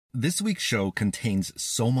This week's show contains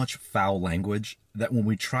so much foul language that when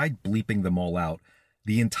we tried bleeping them all out,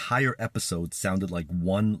 the entire episode sounded like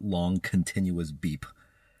one long continuous beep.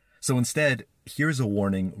 So instead, here's a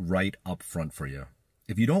warning right up front for you.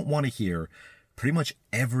 If you don't want to hear pretty much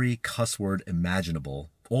every cuss word imaginable,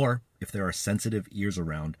 or if there are sensitive ears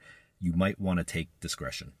around, you might want to take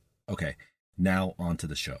discretion. Okay, now on to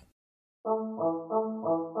the show.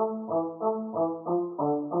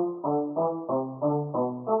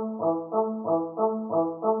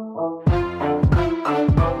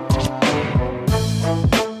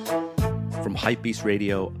 From Hypebeast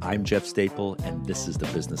Radio, I'm Jeff Staple, and this is The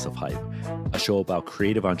Business of Hype, a show about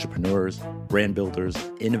creative entrepreneurs, brand builders,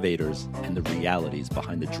 innovators, and the realities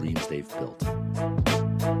behind the dreams they've built.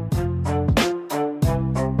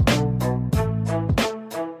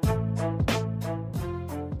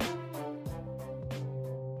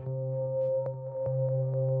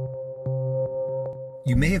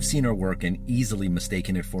 You may have seen our work and easily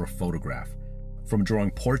mistaken it for a photograph. From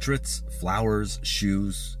drawing portraits, flowers,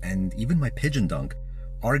 shoes, and even my pigeon dunk,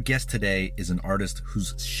 our guest today is an artist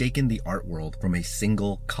who's shaken the art world from a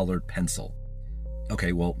single colored pencil.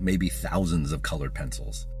 Okay, well, maybe thousands of colored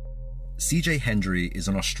pencils. CJ Hendry is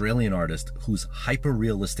an Australian artist whose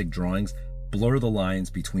hyper-realistic drawings blur the lines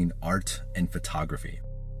between art and photography.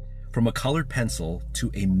 From a colored pencil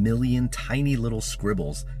to a million tiny little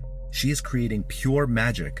scribbles, she is creating pure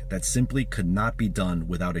magic that simply could not be done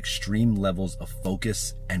without extreme levels of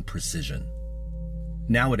focus and precision.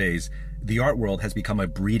 Nowadays, the art world has become a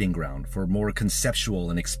breeding ground for more conceptual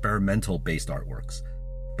and experimental-based artworks.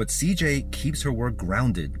 But CJ keeps her work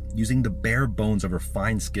grounded, using the bare bones of her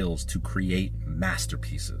fine skills to create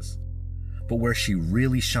masterpieces. But where she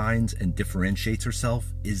really shines and differentiates herself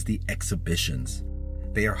is the exhibitions.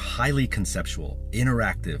 They are highly conceptual,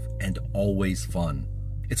 interactive, and always fun.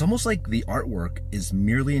 It's almost like the artwork is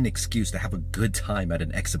merely an excuse to have a good time at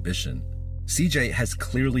an exhibition. CJ has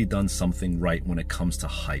clearly done something right when it comes to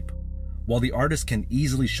hype. While the artist can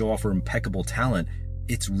easily show off her impeccable talent,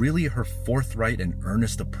 it's really her forthright and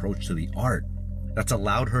earnest approach to the art that's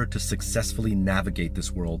allowed her to successfully navigate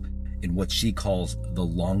this world in what she calls the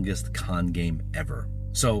longest con game ever.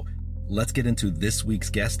 So let's get into this week's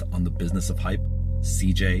guest on The Business of Hype,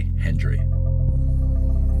 CJ Hendry.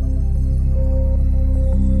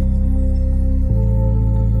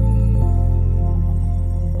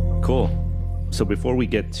 Cool. So before we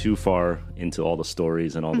get too far into all the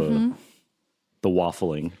stories and all the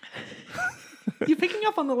waffling. You're picking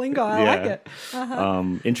up on the lingo. I like it.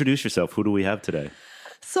 Introduce yourself. Who do we have today?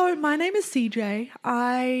 So my name is CJ.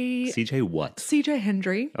 CJ what? CJ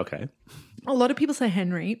Hendry. Okay. A lot of people say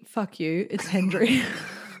Henry. Fuck you. It's Hendry.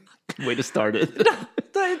 Way to start it.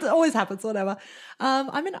 It always happens, whatever.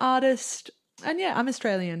 I'm an artist. And yeah, I'm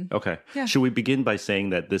Australian. Okay. Yeah. Should we begin by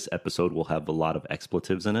saying that this episode will have a lot of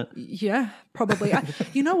expletives in it? Yeah, probably.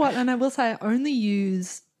 You know what? And I will say I only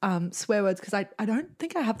use swear words because I don't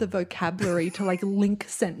think I have the vocabulary to like link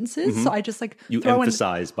sentences. So I just like You throw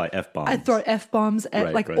emphasize by F-bombs. I throw F-bombs,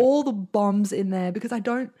 Right. all the bombs in there because I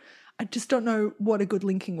just don't know what a good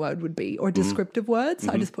linking word would be or a descriptive word.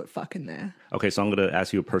 So I just put fuck in there. Okay, so I'm going to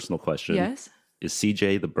ask you a personal question. Yes. Is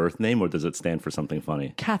CJ the birth name or does it stand for something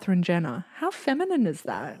funny? Catherine Jenner. How feminine is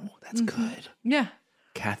that? Oh, that's good. Yeah.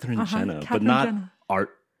 Catherine Jenner, but Catherine not Jenner. art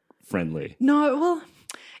friendly. No, well.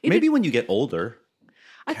 Maybe when you get older.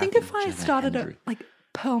 I think if Catherine I Jenner started Hendry. at like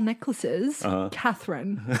pearl necklaces,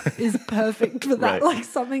 Catherine is perfect for that. Right. Like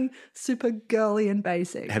something super girly and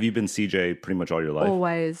basic. Have you been CJ pretty much all your life?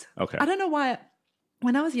 Always. Okay. I don't know why.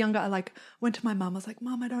 When I was younger, I like went to my mum. I was like,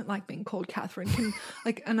 "Mum, I don't like being called Catherine."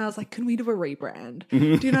 And I was like, "Can we do a rebrand?" Do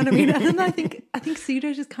you know what I mean? And then I think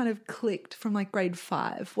CJ just kind of clicked from like grade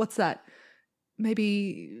 5. What's that?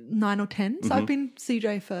 Maybe 9 or 10. So I've been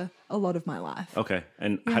CJ for a lot of my life. Okay.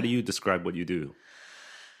 And how do you describe what you do?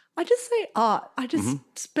 I just say art. I just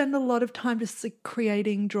spend a lot of time just like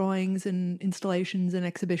creating drawings and installations and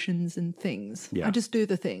exhibitions and things. Yeah. I just do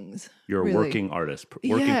the things. You're really. a working artist,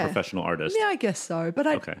 professional artist. Yeah, I guess so. But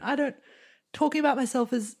I don't, talking about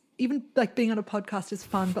myself as even like being on a podcast is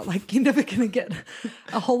fun, but like you're never going to get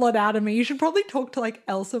a whole lot out of me. You should probably talk to like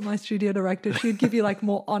Elsa, my studio director. She'd give you like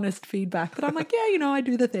more honest feedback. But I'm like, yeah, I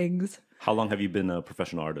do the things. How long have you been a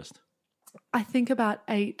professional artist? I think about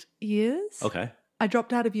 8 years. Okay. I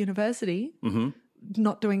dropped out of university,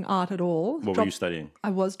 not doing art at all. What were you studying?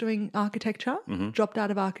 I was doing architecture, dropped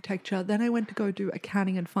out of architecture. Then I went to go do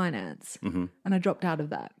accounting and finance, and I dropped out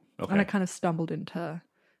of that. Okay. And I kind of stumbled into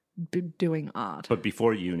doing art. But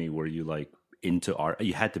before uni, were you like into art?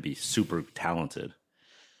 You had to be super talented.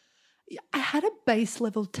 I had a base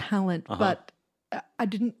level talent, but I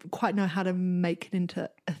didn't quite know how to make it into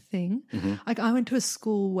a thing. Like I went to a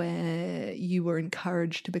school where you were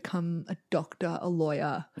encouraged to become a doctor, a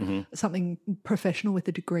lawyer, something professional with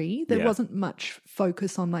a degree. There wasn't much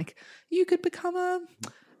focus on like you could become a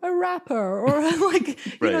rapper or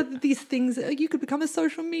like, you know, these things. You could become a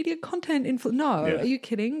social media content influencer. No, are you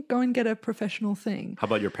kidding? Go and get a professional thing. How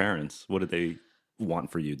about your parents? What did they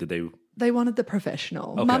want for you? Did they wanted the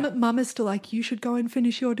professional. Okay. Mum is still like, you should go and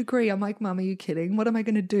finish your degree. I'm like, Mum, are you kidding? What am I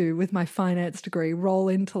going to do with my finance degree? Roll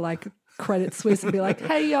into like Credit Suisse and be like,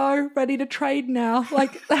 hey, yo, ready to trade now.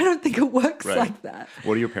 Like, I don't think it works like that.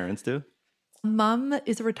 What do your parents do? Mum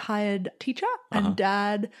is a retired teacher and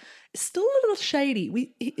dad is still a little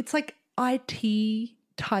shady. It's like IT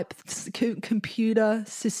type computer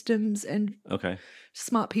systems and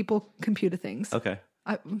smart people computer things. Okay.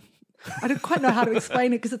 I don't quite know how to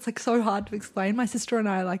explain it because it's like so hard to explain. My sister and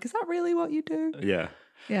I are like, is that really what you do? Yeah.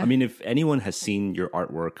 I mean, if anyone has seen your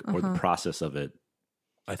artwork or the process of it,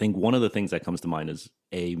 I think one of the things that comes to mind is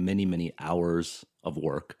many, many hours of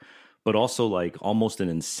work, but also like almost an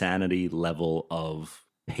insanity level of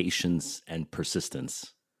patience and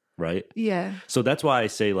persistence, right? Yeah. So that's why I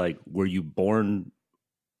say like, were you born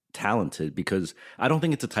talented? Because I don't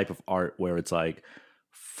think it's a type of art where it's like,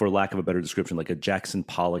 for lack of a better description, like a Jackson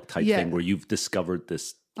Pollock type thing where you've discovered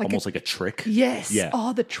this like almost like a trick. Yes. Yeah.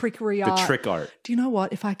 Oh, the trickery art. The trick art. Do you know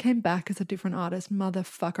what? If I came back as a different artist,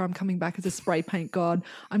 motherfucker, I'm coming back as a spray paint god.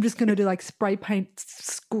 I'm just going to do like spray paint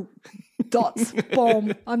dots.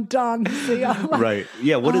 Boom. I'm done. See ya. Like, right.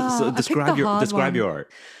 Yeah. What is, so describe your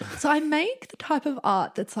art. So I make the type of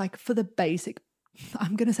art that's like for the basic,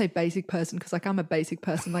 I'm going to say basic person because like I'm a basic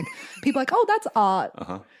person. Like people are like, oh, that's art.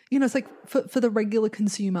 You know, it's like for the regular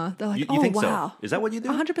consumer, they're like, you oh, think wow. So? Is that what you do?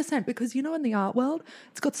 100%, because you know, in the art world,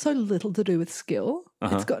 it's got so little to do with skill.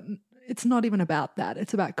 It's not even about that.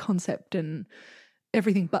 It's about concept and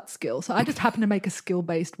everything but skill. So I just happen to make a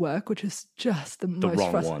skill-based work, which is just the most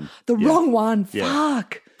wrong one. The wrong one. Yeah.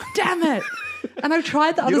 Fuck. Damn it. And I've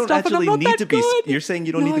tried the other don't stuff and I'm actually not need that to be. good. You're saying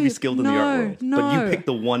you don't need to be skilled in the art world, but you pick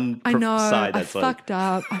the one side that's I fucked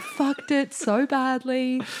up. I fucked it so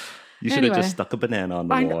badly. You should have just stuck a banana on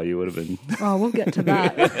the wall. You would have been. Oh, we'll get to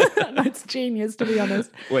that. No, it's genius, to be honest.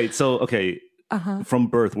 Wait, so, okay. From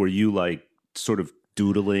birth, were you like sort of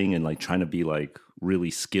doodling and like trying to be like really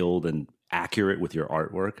skilled and accurate with your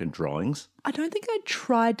artwork and drawings? I don't think I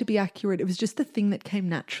tried to be accurate. It was just the thing that came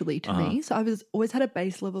naturally to me. So I was always had a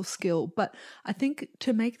base level skill. But I think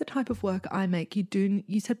to make the type of work I make,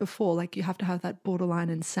 you said before, like you have to have that borderline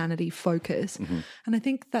insanity focus. And I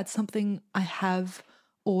think that's something I have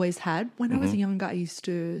always had. When I was younger, I used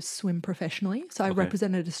to swim professionally. So I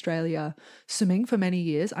represented Australia swimming for many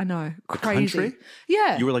years. I know, crazy. Country?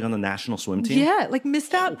 Yeah. You were like on the national swim team? Yeah, like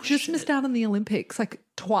missed out on the Olympics like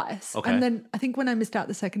twice. Okay. And then I think when I missed out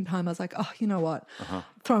the second time, I was like, oh, you know what?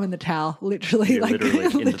 Throw in the towel, literally. You're like literally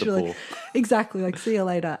into the pool. Exactly, like see you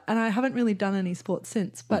later. And I haven't really done any sports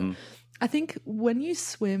since. But I think when you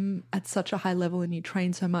swim at such a high level and you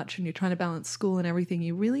train so much and you're trying to balance school and everything,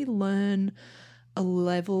 you really learn a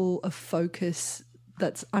level of focus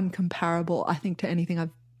that's uncomparable, I think, to anything I've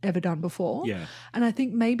ever done before. Yeah. And I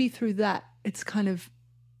think maybe through that, it's kind of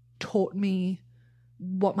taught me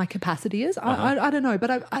what my capacity is. I don't know,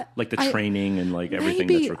 but I like the training and like everything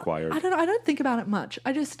that's required. I don't think about it much.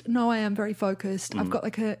 I just know I am very focused. I've got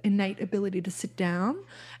like an innate ability to sit down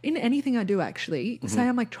in anything I do, actually. Say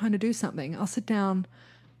I'm like trying to do something, I'll sit down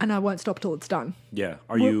and I won't stop till it's done. Yeah.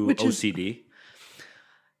 Are you OCD?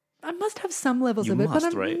 I must have some levels you of it, must,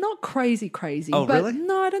 but I'm right? not crazy. Oh, but really?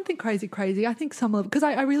 No, I don't think crazy. I think some level, because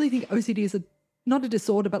I really think OCD is not a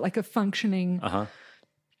disorder, but like a functioning. I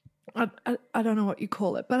don't know what you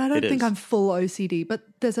call it, but I don't think I'm full OCD. But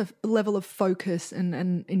there's a level of focus and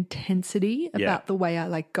intensity about the way I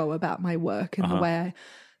like go about my work and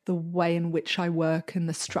the way in which I work and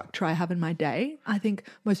the structure I have in my day. I think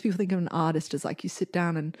most people think of an artist as like you sit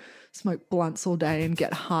down and smoke blunts all day and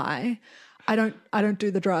get high. I don't do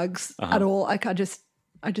the drugs at all. Like I just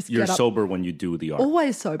You're get up. sober when you do the art.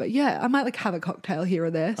 Always sober. Yeah. I might like have a cocktail here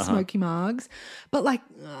or there, smoky margs, but like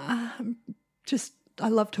I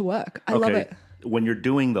love to work. I love it. When you're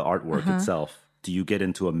doing the artwork itself, do you get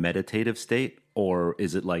into a meditative state or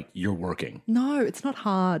is it like you're working? No, it's not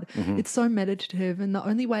hard. It's so meditative. And the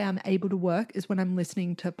only way I'm able to work is when I'm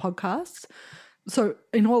listening to podcasts. So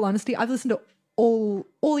in all honesty, I've listened to all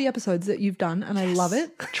the episodes that you've done and I love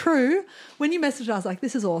it. True. When you messaged, I was like,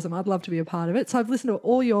 this is awesome. I'd love to be a part of it. So I've listened to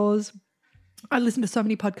all yours. I listen to so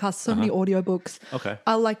many podcasts, so many audiobooks. Okay.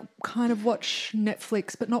 I'll like kind of watch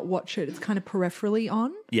Netflix, but not watch it. It's kind of peripherally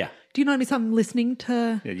on. Yeah. Do you know what I mean? So I'm listening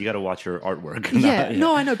to... Yeah, you got to watch your artwork. Yeah,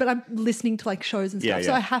 no, I know, but I'm listening to like shows and stuff. Yeah,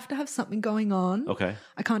 So yeah. I have to have something going on. Okay.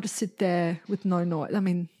 I can't just sit there with no noise. I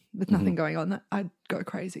mean, with nothing going on. I'd go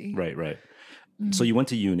crazy. Right. So you went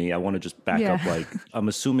to uni. I want to just back Yeah. up. Like, I'm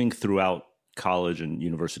assuming throughout college and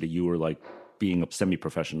university, you were like being a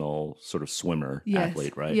semi-professional sort of swimmer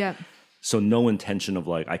athlete, right? Yeah. So no intention of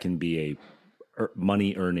like, I can be a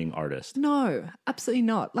money-earning artist. No, absolutely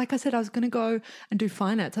not. Like I said, I was going to go and do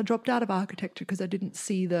finance. I dropped out of architecture because I didn't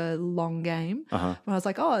see the long game. When I was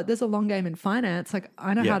like, oh, there's a long game in finance. Like,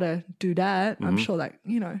 I know how to do that. I'm sure that,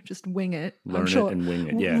 just wing it. Learn I'm sure, it and wing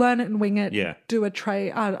it, yeah. Learn it and wing it. Yeah. Do a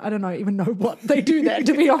trade. I don't even know what they do there,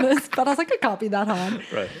 to be honest. But I was like, it can't be that hard.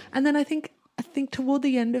 Right. And then I think toward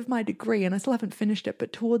the end of my degree, and I still haven't finished it,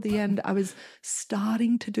 but toward the end, I was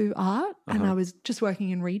starting to do art and I was just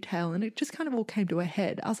working in retail, and it just kind of all came to a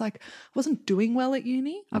head. I was like, I wasn't doing well at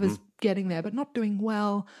uni. I was getting there, but not doing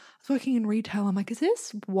well. I was working in retail. I'm like, is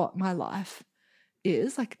this what my life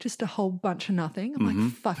is? Like just a whole bunch of nothing. I'm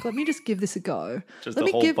like, fuck, let me just give this a go. Just let a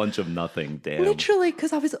me whole bunch of nothing. Damn. Literally,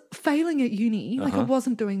 because I was failing at uni. Like I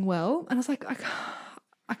wasn't doing well. And I was like,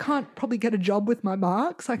 I can't probably get a job with my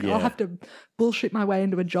marks. Like I'll have to bullshit my way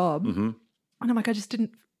into a job. And I'm like, I just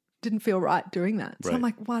didn't feel right doing that. So I'm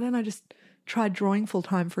like, why don't I just try drawing full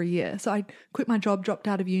time for a year? So I quit my job, dropped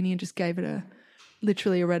out of uni, and just gave it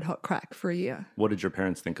literally a red hot crack for a year. What did your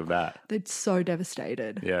parents think of that? They're so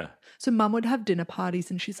devastated. Yeah. So mum would have dinner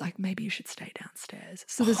parties and she's like, maybe you should stay downstairs.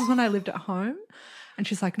 So this is when I lived at home. And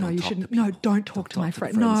she's like, no, you shouldn't. No, don't talk to my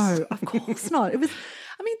friend. No, of course not. It was,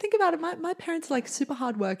 I mean, think about it. My parents are like super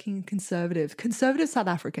hardworking and conservative South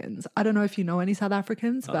Africans. I don't know if you know any South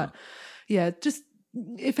Africans, but yeah, just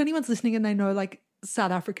if anyone's listening and they know like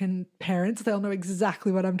South African parents, they'll know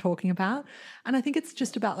exactly what I'm talking about. And I think it's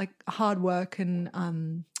just about like hard work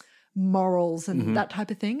and morals and that type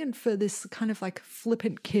of thing. And for this kind of like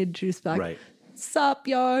flippant kid to just be like, sup,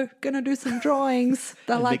 yo, gonna do some drawings.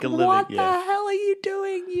 They're like, what the hell are you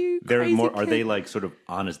doing, you crazy kid? Are they like sort of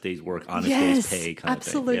honest days work, honest days pay kind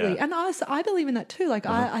absolutely. of thing? Yeah. And I believe in that too. Like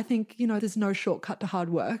I think, there's no shortcut to hard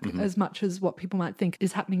work as much as what people might think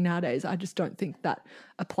is happening nowadays. I just don't think that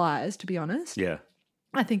applies, to be honest. Yeah.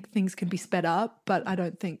 I think things can be sped up, but I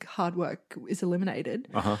don't think hard work is eliminated.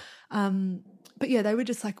 But yeah, they were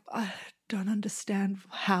just like, I don't understand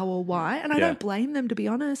how or why. And I don't blame them, to be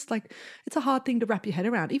honest. Like, it's a hard thing to wrap your head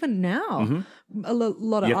around. Even now, a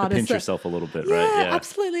lot of you have artists... to pinch yourself a little bit, yeah, right? Yeah,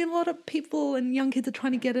 absolutely. And a lot of people and young kids are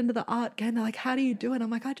trying to get into the art game. They're like, how do you do it? I'm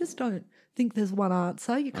like, I just don't think there's one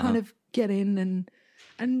answer. You kind of get in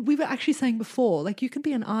and we were actually saying before, like you can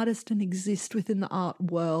be an artist and exist within the art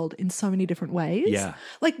world in so many different ways. Yeah.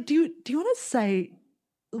 Like, do you want to say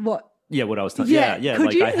what... Yeah, what I was telling yeah. Could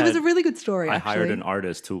like you? It was a really good story, I actually. hired an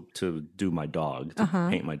artist to do my dog, to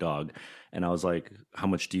paint my dog. And I was like, how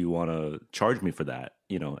much do you want to charge me for that?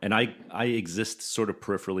 And I exist sort of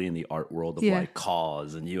peripherally in the art world of like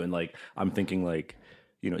cause and like, I'm thinking like,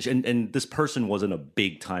 and this person wasn't a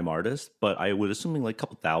big time artist, but I would assuming like a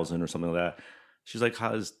couple thousand or something like that. She's like,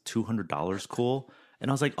 how is $200 cool?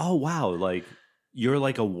 And I was like, oh, wow. Like you're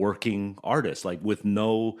like a working artist, like with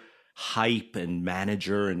no hype and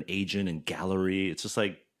manager and agent and gallery. It's just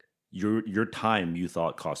like your time you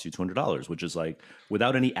thought cost you $200, which is like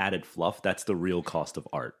without any added fluff, that's the real cost of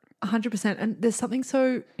art. 100%. And there's something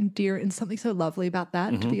so endearing and something so lovely about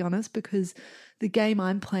that, to be honest, because the game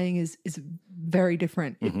I'm playing is very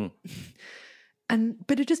different.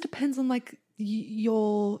 But it just depends on like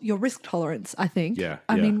your risk tolerance, I think.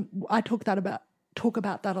 I mean, I talk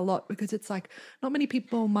about that a lot because it's like not many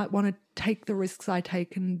people might want to take the risks I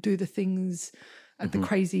take and do the things at the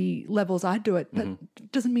crazy levels I do it, but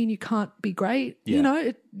it doesn't mean you can't be great.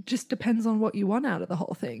 It just depends on what you want out of the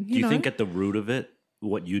whole thing. Do you think at the root of it,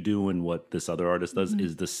 what you do and what this other artist does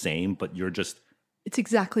is the same, but you're just... It's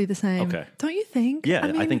exactly the same. Okay. Don't you think?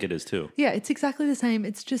 Yeah, I think it is too. Yeah, it's exactly the same.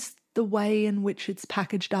 It's just the way in which it's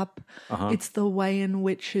packaged up. It's the way in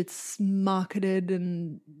which it's marketed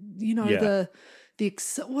and, the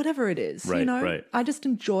whatever it is, Right. I just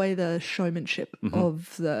enjoy the showmanship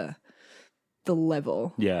of the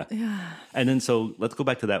level. Yeah. And then so let's go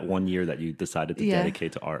back to that 1 year that you decided to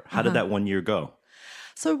dedicate to art. How did that 1 year go?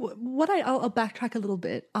 So I'll backtrack a little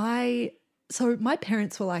bit. So my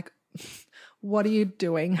parents were like, what are you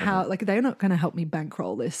doing? How, like, they're not going to help me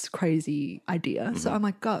bankroll this crazy idea. So I'm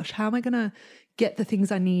like, gosh, how am I going to get the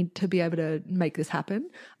things I need to be able to make this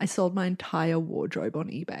happen? I sold my entire wardrobe on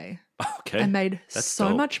eBay. Okay. I made That's so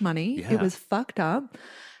dope. much money. Yeah. It was fucked up.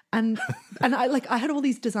 And I had all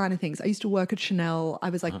these designer things. I used to work at Chanel. I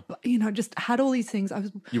was like, just had all these things.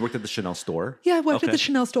 You worked at the Chanel store? Yeah, I worked at the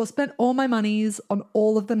Chanel store, spent all my monies on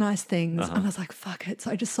all of the nice things. And I was like, fuck it.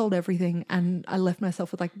 So I just sold everything and I left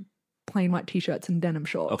myself with like plain white t-shirts and denim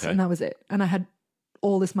shorts. And that was it. And I had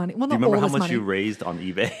all this money. Well, not Do you remember all how this much money. you raised on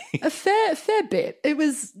eBay? A fair bit. It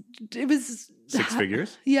was 6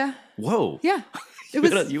 figures? Yeah. Whoa. Yeah. It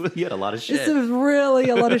was you had a lot of shit. It was really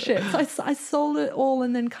a lot of shit. So I sold it all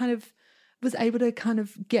and then kind of was able to kind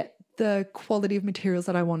of get the quality of materials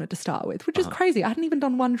that I wanted to start with, which is crazy. I hadn't even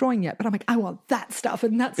done one drawing yet, but I'm like, I want that stuff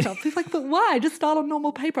and that stuff. He's like, but why? Just start on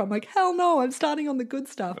normal paper. I'm like, hell no, I'm starting on the good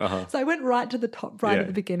stuff. So I went right to the top, right at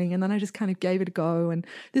the beginning, and then I just kind of gave it a go. And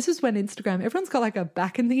this is when Instagram, everyone's got like a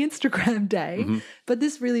back in the Instagram day, but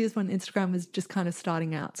this really is when Instagram was just kind of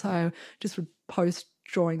starting out. So I just would post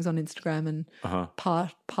drawings on Instagram and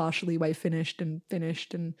partially way finished and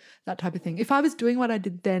that type of thing. If I was doing what I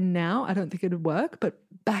did then now, I don't think it would work. But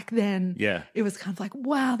back then, it was kind of like,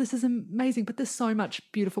 wow, this is amazing. But there's so much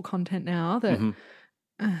beautiful content now that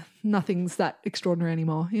nothing's that extraordinary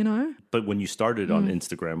anymore, you know? But when you started on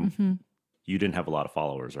Instagram, you didn't have a lot of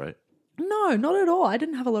followers, right? No, not at all. I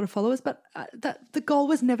didn't have a lot of followers, but the goal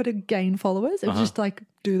was never to gain followers. It was just like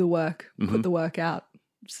do the work, put the work out.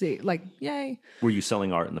 See, like, yay. Were you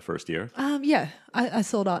selling art in the first year? Yeah, I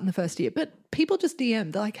sold art in the first year, but people just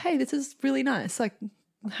DM'd. They're like, hey, this is really nice. Like,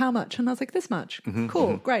 how much? And I was like, this much.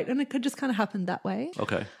 Cool, great. And it could just kind of happen that way.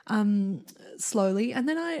 Okay. Slowly. And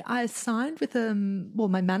then I signed with,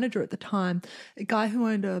 my manager at the time, a guy who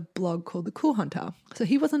owned a blog called The Cool Hunter. So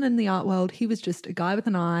he wasn't in the art world. He was just a guy with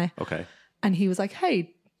an eye. Okay. And he was like,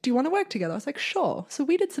 hey, do you want to work together? I was like, sure. So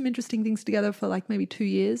we did some interesting things together for like maybe 2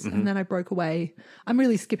 years and then I broke away. I'm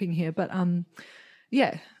really skipping here, but and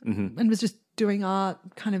was just doing art,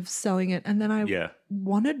 kind of selling it. And then I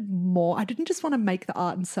wanted more. I didn't just want to make the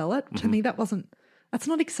art and sell it. To me, that's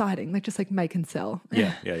not exciting. Like just like make and sell.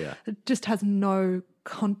 Yeah. It just has no,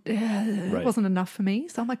 it wasn't enough for me.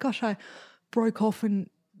 So I'm like, gosh, I broke off and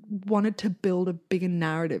wanted to build a bigger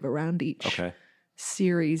narrative around each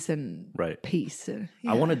series and piece.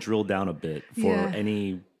 I want to drill down a bit for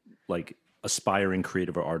any like aspiring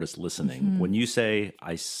creative or artist listening. When you say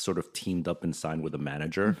I sort of teamed up and signed with a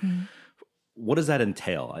manager, what does that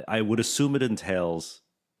entail? I would assume it entails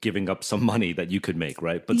giving up some money that you could make,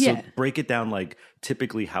 right? But so break it down, like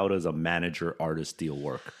typically how does a manager artist deal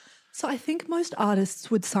work? So I think most artists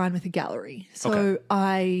would sign with a gallery. So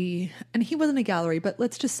and he wasn't a gallery, but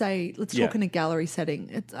let's just say, let's talk in a gallery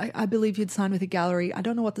setting. I believe you'd sign with a gallery. I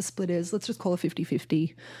don't know what the split is. Let's just call it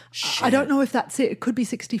 50-50. I don't know if that's it. It could be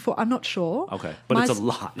 64. I'm not sure. Okay. But it's a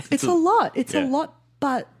lot. It's a lot. It's a lot,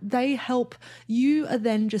 but they help. You are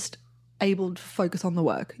then just able to focus on the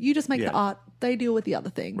work. You just make the art. They deal with the other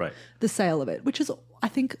thing, the sale of it, which is, I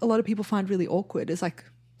think a lot of people find really awkward, is like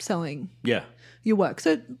selling your work.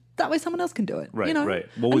 So that way someone else can do it. Right, you know? right.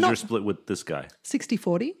 What was your split with this guy?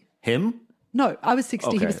 60-40. Him? No, I was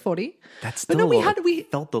 60, he was 40. That's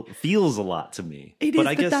still feels a lot to me. It is,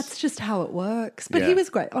 but that's just how it works. But he was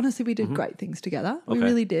great. Honestly, we did great things together. We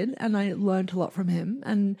really did. And I learned a lot from him.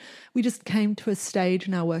 And we just came to a stage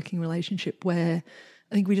in our working relationship where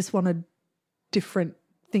I think we just wanted different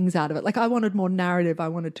things out of it. Like I wanted more narrative. I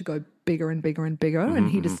wanted to go bigger and bigger and bigger. And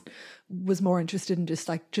he just was more interested in just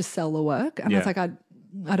sell the work. And I was like,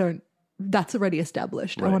 I don't, that's already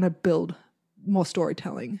established. I want to build more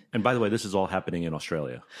storytelling. And by the way, this is all happening in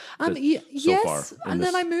Australia. Yes. And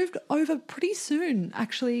then I moved over pretty soon.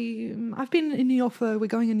 Actually, I've been in New York we're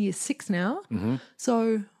going in year 6 now.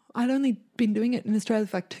 So I'd only been doing it in Australia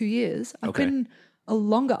for like 2 years. I've been a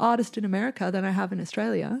longer artist in America than I have in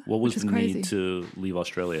Australia. What was the need to leave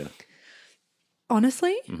Australia?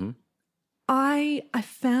 Honestly, I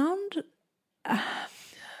found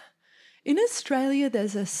in Australia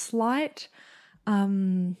there's a slight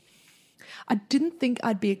I didn't think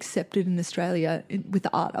I'd be accepted in Australia with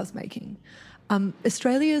the art I was making.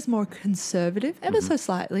 Australia is more conservative, ever so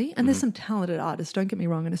slightly, and there's some talented artists, don't get me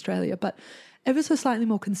wrong, in Australia, but ever so slightly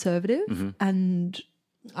more conservative, and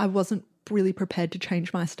I wasn't really prepared to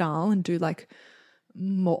change my style and do like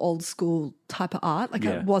more old school type of art. Like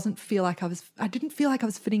I didn't feel like I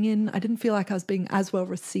was fitting in. I didn't feel like I was being as well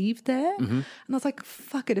received there. And I was like,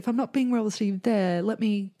 fuck it, if I'm not being well received there, let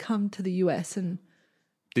me come to the US. And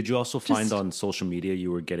did you also find on social media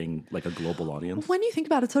you were getting like a global audience? When you think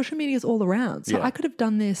about it, social media is all around. So I could have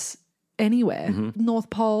done this anywhere.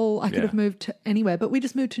 North Pole, I could have moved to anywhere, but we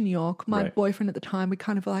just moved to New York. My boyfriend at the time, we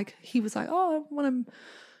kind of like, he was like, oh, I want to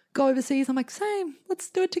go overseas. I'm like, same, let's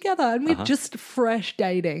do it together. And we're just fresh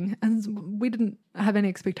dating, and we didn't have any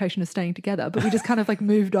expectation of staying together, but we just kind of like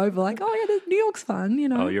moved over like, oh yeah, New York's fun, you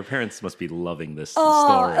know. Oh, your parents must be loving this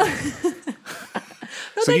story.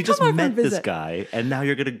 No, So they you just come over met and this visit. guy, and now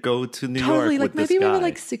you're going to go to New Totally, York like with this maybe we guy. were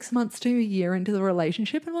like 6 months to a year into the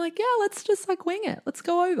relationship, and we're like, yeah, let's just like wing it. Let's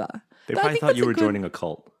go over. They But I probably think thought that's you a were good- joining a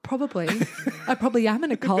cult. Probably. I probably am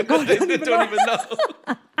in a cult. God, I don't even know.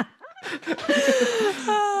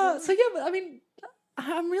 know. So yeah, but I mean,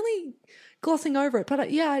 I'm really glossing over it,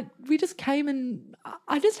 but yeah, we just came, and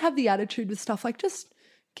I just have the attitude with stuff like, just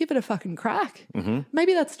give it a fucking crack. Mm-hmm.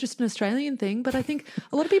 Maybe that's just an Australian thing, but I think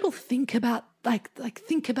a lot of people think about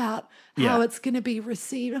think about how Yeah. it's going to be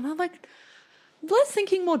received, and I'm like, less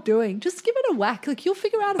thinking, more doing. Just give it a whack. Like, you'll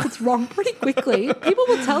figure out if it's wrong pretty quickly. People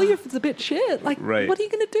will tell you if it's a bit shit. Like, Right. what are you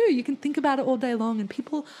going to do? You can think about it all day long, and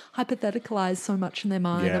people hypotheticalize so much in their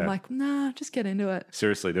mind. Yeah. I'm like, nah, just get into it.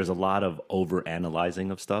 Seriously, there's a lot of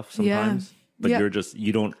over-analyzing of stuff sometimes. But Yeah.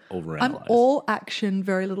 you don't overanalyze. I'm all action,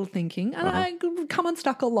 very little thinking. And I come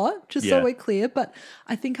unstuck a lot, just so Yeah. we're clear. But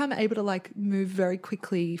I think I'm able to like move very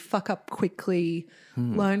quickly, fuck up quickly,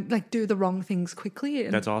 learn, like do the wrong things quickly.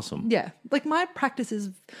 And That's awesome. yeah. Like my practice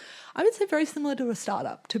is, I would say, very similar to a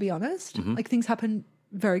startup, to be honest. Mm-hmm. Like things happen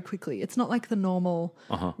very quickly. It's not like the normal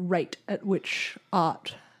rate at which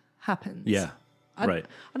art happens. Yeah, right.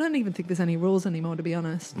 I don't even think there's any rules anymore, to be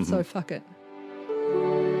honest. Mm-hmm. So fuck it.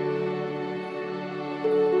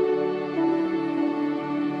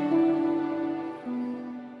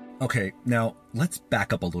 Okay, now let's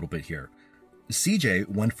back up a little bit here. CJ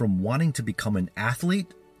went from wanting to become an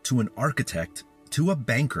athlete to an architect to a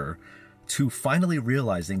banker to finally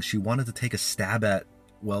realizing she wanted to take a stab at,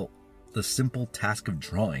 well, the simple task of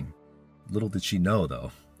drawing. Little did she know,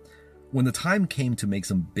 though. When the time came to make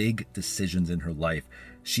some big decisions in her life,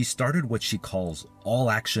 she started what she calls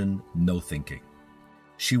all action, no thinking.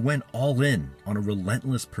 She went all in on a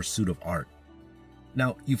relentless pursuit of art.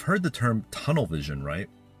 Now, you've heard the term tunnel vision, right?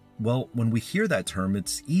 Well, when we hear that term,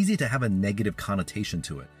 it's easy to have a negative connotation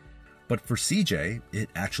to it. But for CJ, it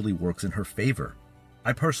actually works in her favor.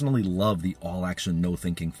 I personally love the all action, no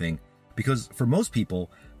thinking thing because for most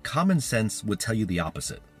people, common sense would tell you the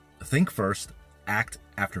opposite. Think first, act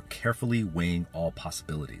after carefully weighing all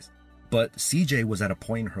possibilities. But CJ was at a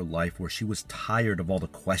point in her life where she was tired of all the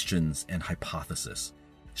questions and hypothesis.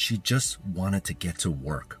 She just wanted to get to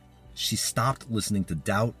work. She stopped listening to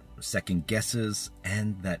doubt, second guesses,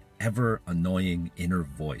 and that ever annoying inner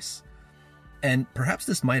voice. And perhaps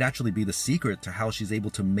this might actually be the secret to how she's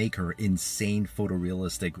able to make her insane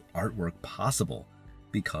photorealistic artwork possible,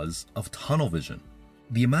 because of tunnel vision.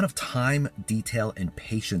 The amount of time, detail, and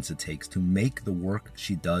patience it takes to make the work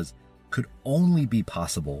she does could only be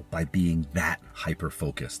possible by being that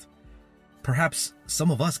hyper-focused. Perhaps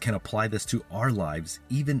some of us can apply this to our lives,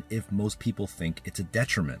 even if most people think it's a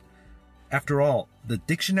detriment. After all, the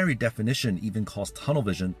dictionary definition even calls tunnel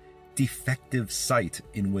vision defective sight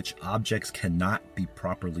in which objects cannot be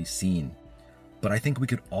properly seen. But I think we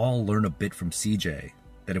could all learn a bit from CJ,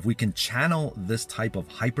 that if we can channel this type of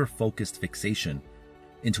hyper-focused fixation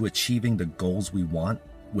into achieving the goals we want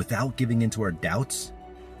without giving into our doubts,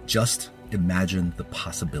 just imagine the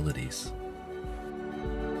possibilities.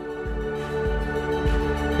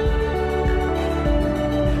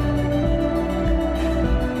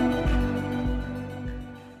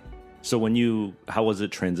 So how was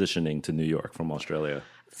it transitioning to New York from Australia?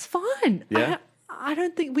 It's fine. Yeah? I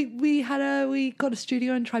don't think we got a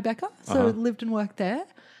studio in Tribeca, so lived and worked there.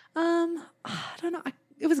 I don't know.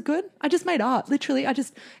 It was good. I just made art, literally.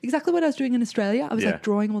 Exactly what I was doing in Australia. I was Yeah. like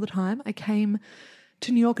drawing all the time. I came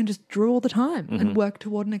to New York and just drew all the time and worked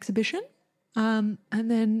toward an exhibition. And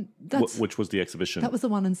then Which was the exhibition? that was the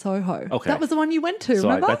one in Soho. Okay. That was the one you went to, so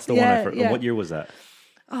remember? that's the one I forgot. What year was that?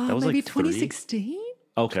 That was maybe like 2016?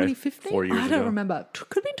 Okay. 2015? 4 years I don't ago. remember.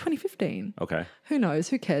 Could have been 2015. Okay. Who knows?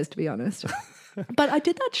 Who cares, to be honest? But I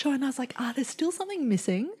did that show and I was like, there's still something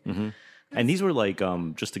missing. And these were like,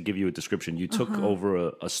 just to give you a description, you took over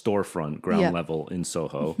a storefront ground Yeah. level in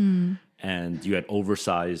Soho, and you had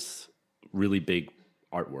oversized, really big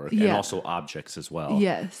artwork and Yeah. also objects as well.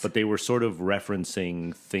 Yes. But they were sort of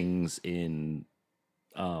referencing things in.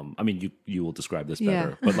 I mean, you will describe this better,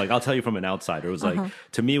 Yeah. but like I'll tell you from an outsider, it was like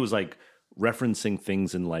to me, it was like referencing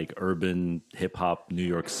things in like urban hip hop, New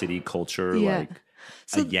York City culture, Yeah. like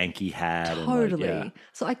So a Yankee hat. Totally. And like,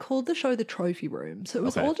 So I called the show the Trophy Room. So it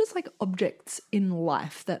was Okay. all just like objects in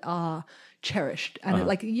life that are cherished, and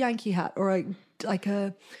like a Yankee hat or a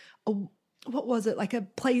what was it, like a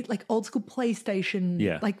play, like old school PlayStation,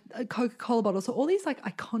 Yeah. like a Coca-Cola bottle. So all these like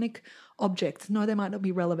iconic objects. No, they might not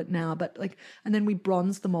be relevant now, but like, and then we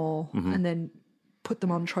bronzed them all and then put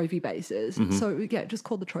them on trophy bases. So yeah, just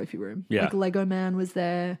called the trophy room. Yeah. Like Lego Man was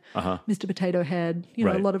there, Mr. Potato Head, you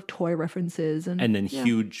know, Right. a lot of toy references. And And then yeah.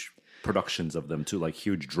 huge productions of them too, like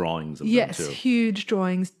huge drawings of Yes, them too. huge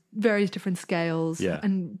drawings, various different scales, Yeah.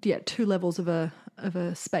 and 2 levels of a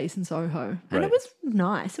space in Soho, and Right. it was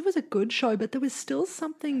nice. It was a good show, but there was still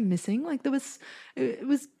something missing. Like it was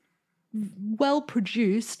well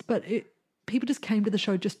produced, but people just came to the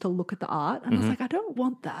show just to look at the art, and I was like, I don't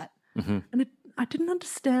want that, and I didn't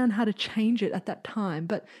understand how to change it at that time.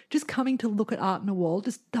 But just coming to look at art on a wall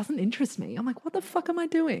just doesn't interest me. I'm like, what the fuck am I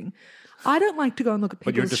doing? I don't like to go and look at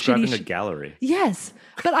people's But you're describing shitty a gallery. Yes,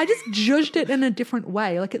 but I just judged it in a different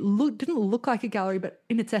way. Like it didn't look like a gallery, but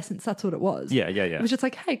in its essence, that's what it was. Yeah. It was just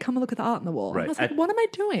like, hey, come and look at the art on the wall. Right. And I was like, what am I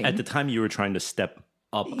doing? At the time, you were trying to step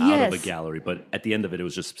up out of Yes. a gallery, but at the end of it, it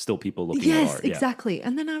was just still people looking at Yes, art. Yeah. exactly.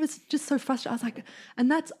 And then I was just so frustrated. I was like,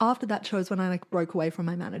 and that's after that show is when I like broke away from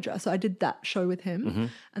my manager. So I did that show with him,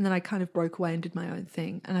 and then I kind of broke away and did my own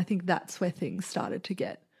thing. And I think that's where things started to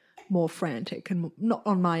get more frantic, and not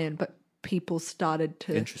on my end, but people started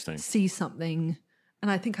to Interesting. see something.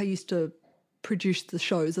 And I think I used to produce the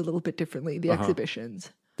shows a little bit differently, the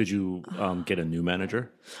exhibitions. Did you get a new manager?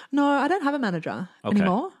 No, I don't have a manager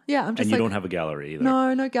anymore. Yeah, I'm just And you like, don't have a gallery either.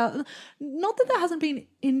 no, not that there hasn't been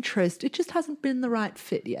interest. It just hasn't been the right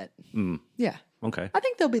fit yet. Yeah. Okay. I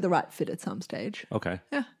think there'll be the right fit at some stage. Okay.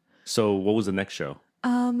 Yeah. So what was the next show?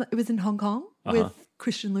 It was in Hong Kong with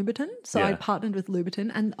Christian Louboutin. So I Yeah. partnered with Louboutin.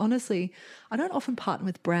 And honestly, I don't often partner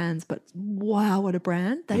with brands, but wow, what a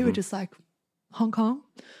brand. They were just like, Hong Kong,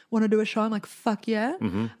 want to do a show? I'm like, fuck yeah.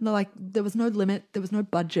 And they're like, there was no limit. There was no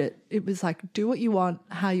budget. It was like, do what you want,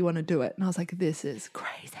 how you want to do it. And I was like, this is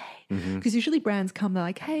crazy. Because usually brands come, they're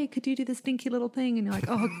like, hey, could you do this dinky little thing? And you're like,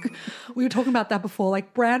 oh, we were talking about that before.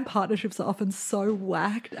 Like brand partnerships are often so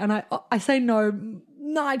whacked. And I say no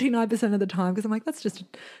 99% of the time because I'm like, that's just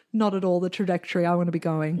not at all the trajectory I want to be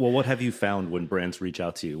going. Well, what have you found when brands reach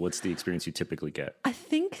out to you? What's the experience you typically get? I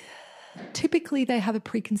think typically they have a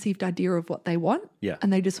preconceived idea of what they want. Yeah.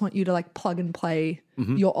 And they just want you to like plug and play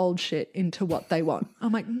your old shit into what they want.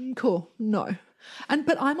 I'm like, cool, no.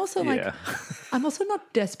 But I'm also like, Yeah. I'm also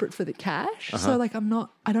not desperate for the cash. So like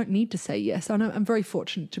I don't need to say yes. I know I'm very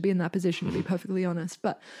fortunate to be in that position, to be perfectly honest.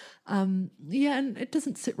 But yeah, and it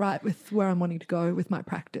doesn't sit right with where I'm wanting to go with my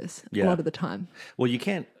practice a Yeah. lot of the time. Well, you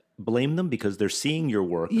can't blame them because they're seeing your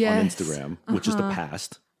work on Yes. Instagram, which is the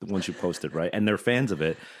past, once you posted, right? And they're fans of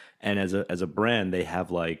it. And as a brand, they have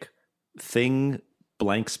like thing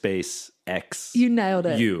blank space X. You nailed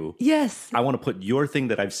it. You. Yes. I want to put your thing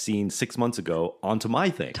that I've seen 6 months ago onto my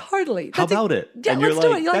thing. Totally. How about it? Yeah, and you're let's do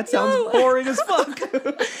like, it. You're that like, sounds no. boring as fuck.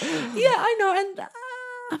 Yeah, I know. And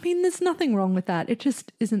I mean, there's nothing wrong with that. It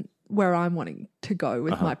just isn't where I'm wanting to go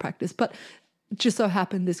with my practice. But it just so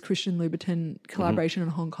happened this Christian Louboutin collaboration in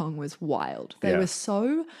Hong Kong was wild. They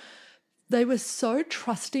were so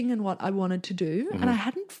trusting in what I wanted to do. And I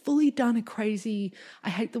hadn't fully done a crazy, I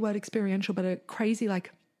hate the word experiential, but a crazy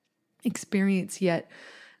like experience yet.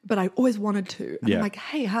 But I always wanted to. And Yeah. I'm like,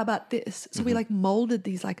 hey, how about this? So we like molded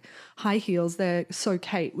these like high heels. They're So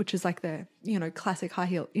Kate, which is like their, classic high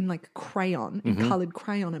heel in like crayon, in colored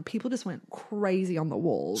crayon. And people just went crazy on the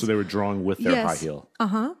walls. So they were drawing with their high heel.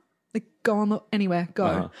 Like go on anywhere,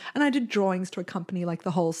 go. And I did drawings to accompany like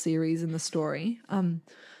the whole series and the story.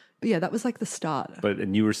 But yeah, that was like the start.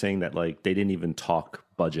 And you were saying that like they didn't even talk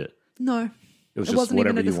budget. No, It was it just wasn't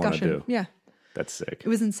even whatever a you want to discussion. do. Yeah. That's sick. It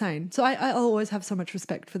was insane. So I'll always have so much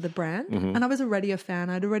respect for the brand. And I was already a fan.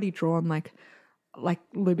 I'd already drawn like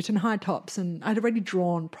Louboutin high tops and I'd already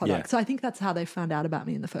drawn products. Yeah. So I think that's how they found out about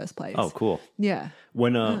me in the first place. Oh, cool. Yeah.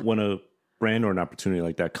 When a brand or an opportunity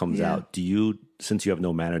like that comes Yeah. out, do you, since you have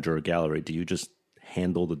no manager or gallery, do you just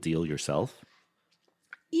handle the deal yourself?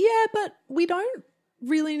 Yeah, but we don't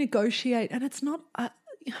really negotiate and it's not...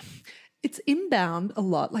 it's inbound a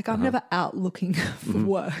lot. Like I'm never out looking for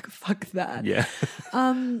work. Fuck that. Yeah.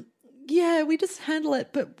 Yeah, we just handle it,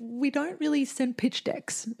 but we don't really send pitch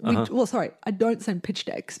decks. Well, sorry, I don't send pitch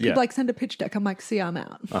decks. People Yeah. like send a pitch deck. I'm like, see, I'm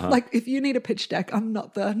out. Like if you need a pitch deck, I'm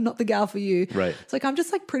not the gal for you. Right. It's like I'm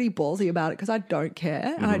just like pretty ballsy about it because I don't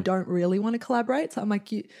care and I don't really want to collaborate. So I'm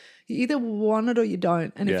like, you either want it or you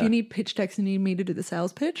don't. And if Yeah. you need pitch decks and you need me to do the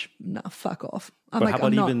sales pitch, nah, fuck off. I'm But like, how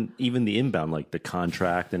I'm about not. even the inbound, like the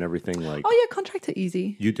contract and everything? Like Oh yeah, contracts are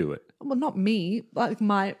easy. you do it. Well, not me. Like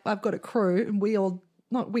I've got a crew and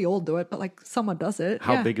not we all do it, but like someone does it.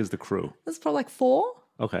 How Yeah. big is the crew? There's probably like 4.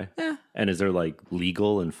 Okay. Yeah. And is there like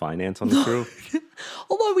legal and finance on the crew?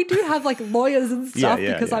 Although we do have like lawyers and stuff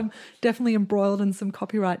Yeah, because yeah. I'm definitely embroiled in some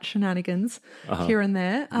copyright shenanigans here and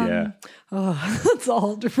there. Yeah. Oh, that's a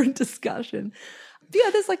whole different discussion. But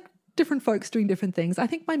yeah, there's like different folks doing different things. I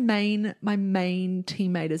think my main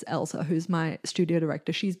teammate is Elsa, who's my studio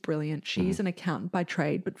director. She's brilliant. She's an accountant by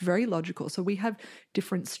trade, but very logical. So we have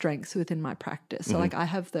different strengths within my practice. So like I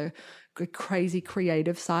have the crazy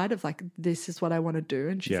creative side of like, this is what I want to do.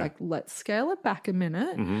 And she's like, let's scale it back a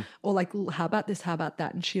minute. Or like, how about this? How about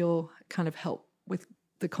that? And she'll kind of help with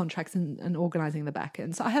the contracts and organizing the back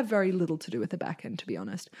end. So I have very little to do with the back end, to be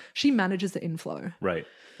honest. She manages the inflow. Right.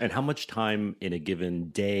 And how much time in a given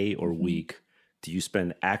day or week do you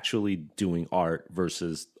spend actually doing art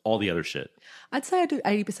versus all the other shit? I'd say I do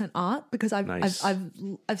 80% art because I've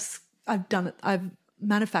done it. I've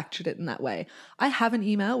manufactured it in that way. I have an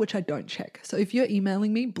email which I don't check. So if you're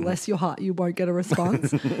emailing me, bless your heart, you won't get a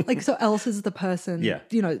response. Like, so Elsa's the person,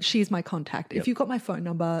 you know, she's my contact. If you've got my phone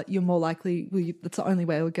number, you're more likely, that's the only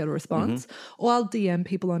way I'll get a response. Or I'll DM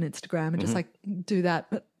people on Instagram and just like do that.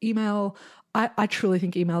 But email, I truly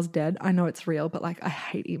think email's dead. I know it's real, but like I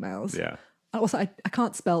hate emails. Yeah. Also, I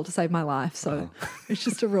can't spell to save my life, so it's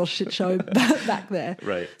just a real shit show back there.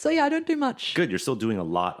 Right. So yeah, I don't do much. Good. You're still doing a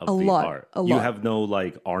lot of art. A You lot. have no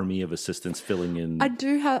like army of assistants filling in. I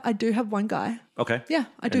do have one guy. Okay. Yeah,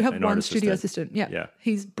 I do have an one art studio assistant. assistant. Yeah.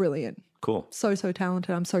 He's brilliant. Cool. So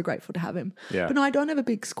talented. I'm so grateful to have him. Yeah. But no, I don't have a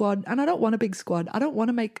big squad, and I don't want a big squad. I don't want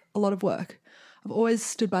to make a lot of work. I've always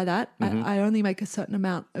stood by that. I only make a certain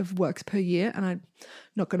amount of works per year, and I'm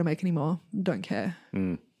not going to make any more. Don't care.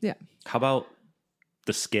 Yeah. How about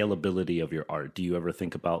the scalability of your art? Do you ever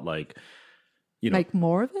think about like, you know, Make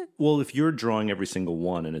more of it? well, if you're drawing every single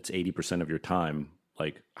one and it's 80% of your time,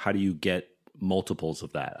 like how do you get multiples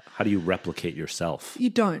of that? How do you replicate yourself? You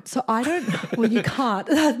don't. So I don't. Well, you can't.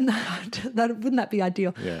 Wouldn't that be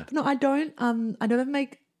ideal? Yeah. But no, I don't. I don't ever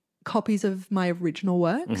make copies of my original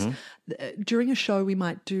works. During a show, we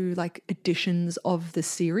might do like editions of the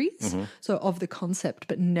series, so of the concept,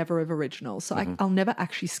 but never of original. So I'll never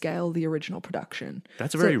actually scale the original production.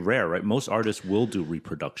 That's very rare, right? Most artists will do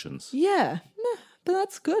reproductions. Yeah. But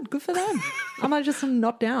that's good. Good for them. I'm just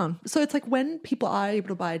not down. So it's like when people are able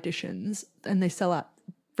to buy editions and they sell out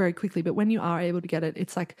very quickly, but when you are able to get it,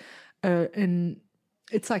 it's like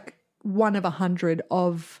it's like 1 of 100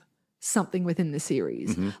 of something within the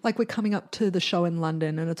series. Like we're coming up to the show in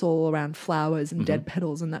London and it's all around flowers and dead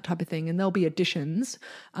petals and that type of thing. And there'll be editions,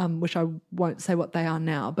 which I won't say what they are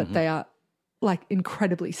now, but they are like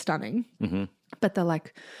incredibly stunning. But they're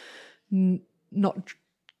like not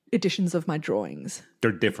editions of my drawings.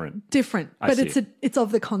 They're different. But see. it's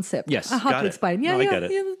of the concept. Yes, hard got to it. explain. Yeah, No, I get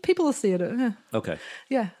it. yeah. People will see it. Yeah. Okay.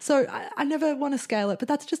 Yeah. So I never want to scale it, but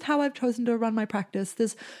that's just how I've chosen to run my practice.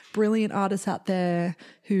 There's brilliant artists out there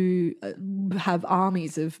who have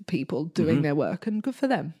armies of people doing their work, and good for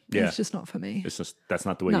them. Yeah. It's just not for me. It's just, that's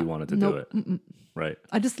not the way you wanted to do it. Right.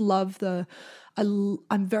 I just love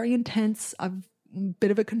I'm very intense. I'm a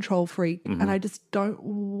bit of a control freak, and I just don't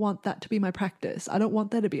want that to be my practice. I don't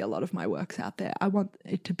want there to be a lot of my works out there. I want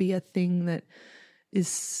it to be a thing that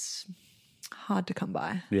is hard to come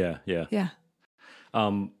by. Yeah. Yeah. Yeah.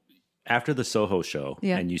 After the Soho show,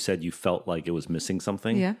 and you said you felt like it was missing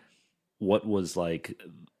something. Yeah. What was like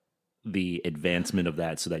the advancement of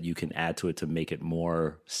that so that you can add to it to make it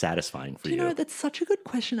more satisfying for you? You know, that's such a good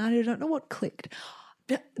question. I don't know what clicked.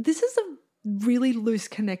 This is a really loose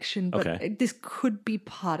connection, but this could be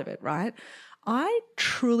part of it, right? I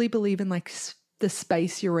truly believe in like the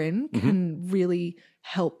space you're in can really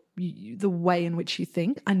help you, the way in which you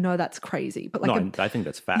think. I know that's crazy, but like I think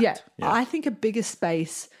that's fact. Yeah, I think a bigger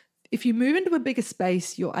space, if you move into a bigger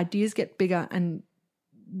space, your ideas get bigger, and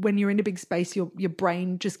when you're in a big space, your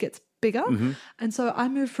brain just gets bigger. And so I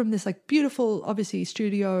moved from this like beautiful, obviously,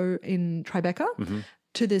 studio in Tribeca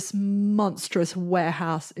to this monstrous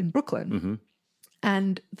warehouse in Brooklyn.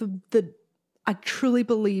 And I truly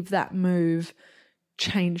believe that move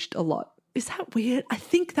changed a lot. Is that weird? I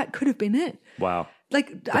think that could have been it. Wow.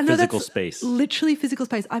 Like, I know physical that's space. Literally physical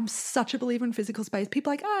space. I'm such a believer in physical space.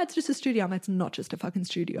 People are like, it's just a studio. It's not just a fucking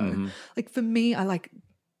studio. Like for me, I like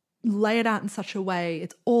lay it out in such a way.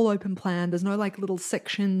 It's all open plan. There's no like little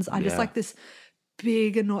sections. I just like this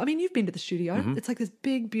big, I mean, you've been to the studio. It's like this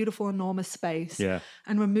big, beautiful, enormous space. Yeah.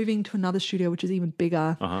 And we're moving to another studio, which is even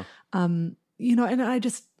bigger. You know, and I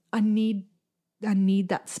need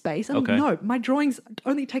that space. And no, my drawings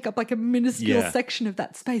only take up like a minuscule section of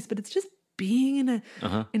that space, but it's just being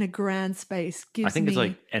in a grand space gives me. I think it's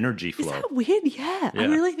like energy flow. Is that weird? Yeah, I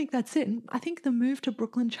really think that's it. And I think the move to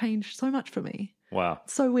Brooklyn changed so much for me. Wow.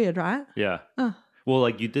 So weird, right? Yeah. Well,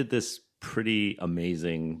 like you did this pretty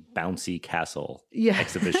amazing bouncy castle Yeah.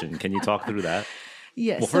 exhibition. Can you talk through that?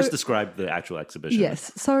 Yes. Well, first describe the actual exhibition.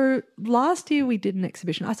 Yes. So last year we did an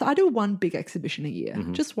exhibition. So I do one big exhibition a year,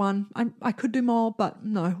 just one. I could do more, but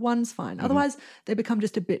no, one's fine. Otherwise, they become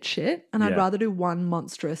just a bit shit. And I'd Yeah. rather do one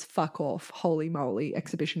monstrous fuck off, holy moly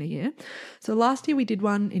exhibition a year. So last year we did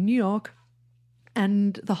one in New York.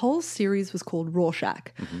 And the whole series was called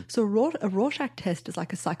Rorschach. So a Rorschach test is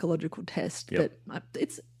like a psychological test Yep.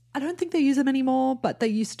 that I don't think they use them anymore, but they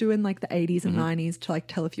used to in like the 80s and 90s to like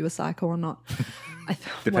tell if you were psycho or not.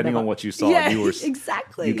 Depending on what you saw, yeah, you were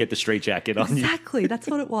exactly. you get the straitjacket on you. Exactly. That's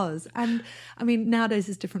what it was. And I mean, nowadays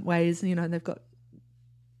there's different ways, you know, they've got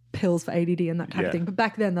pills for ADD and that type Yeah. of thing. But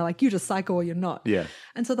back then they're like, you're just psycho or you're not. Yeah.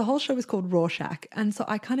 And so the whole show was called Rorschach. And so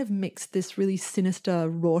I kind of mixed this really sinister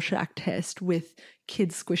Rorschach test with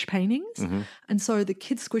kids' squish paintings. And so the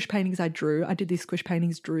kids' squish paintings I did these squish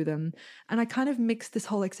paintings, drew them. And I kind of mixed this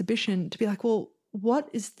whole exhibition to be like, well, what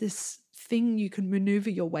is this thing you can maneuver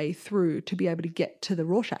your way through to be able to get to the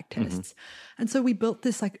Rorschach tests? And so we built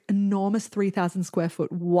this like enormous 3,000 square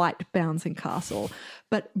foot white bouncing castle,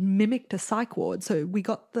 but mimicked a psych ward. So we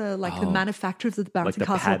got the manufacturers of the bouncing the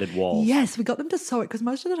castle. padded walls. Yes, we got them to sew it because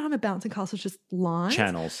most of the time a bouncing castle is just lines.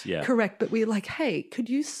 Channels, yeah. Correct. But we're like, hey, could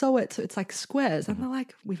you sew it so it's like squares? And they're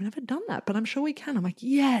like, we've never done that, but I'm sure we can. I'm like,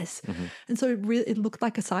 yes. And so it looked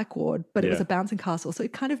like a psych ward, but it was Yeah. a bouncing castle. So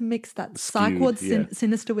it kind of mixed that psych ward yeah.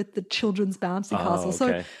 sinister with the children's bouncing castle. So,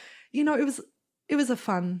 okay. you know, it was a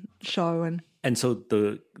fun show. And so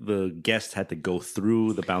the guests had to go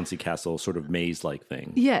through the bouncy castle sort of maze-like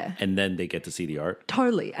thing. Yeah. And then they get to see the art.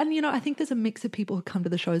 Totally. And, you know, I think there's a mix of people who come to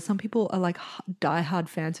the shows. Some people are like diehard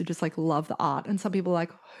fans who just like love the art. And some people are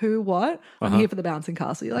like, who, what? I'm here for the bouncing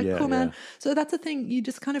castle. You're like, Yeah, cool, man. yeah. So that's the thing. You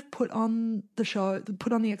just kind of put on the show,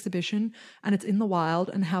 put on the exhibition, and it's in the wild,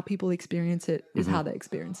 and how people experience it is how they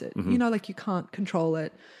experience it. You know, like you can't control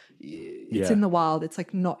it. It's Yeah. in the wild. It's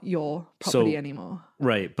like not your property anymore.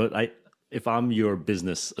 Right. But if I'm your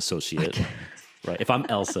business associate, right, if I'm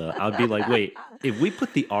Elsa, I'd be like, wait, if we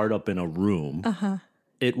put the art up in a room,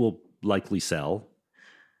 it will likely sell.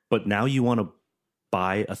 But now you want to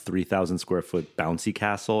buy a 3,000 square foot bouncy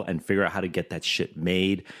castle and figure out how to get that shit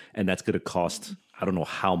made. And that's going to cost, I don't know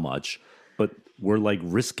how much, but we're like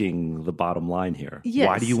risking the bottom line here. Yes.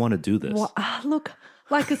 Why do you want to do this? Well, look,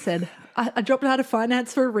 like I said, I dropped out of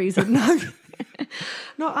finance for a reason.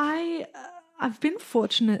 No, I've been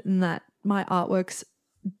fortunate in that my artworks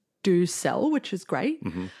do sell, which is great.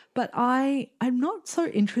 But I'm not so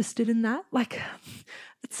interested in that. Like,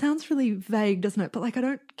 it sounds really vague, doesn't it? But like, I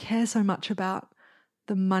don't care so much about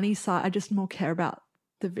the money side. I just more care about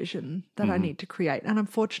the vision that I need to create. And I'm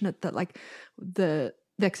fortunate that like the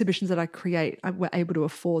exhibitions that I create, we're able to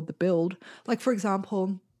afford the build. Like, for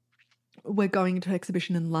example, we're going to an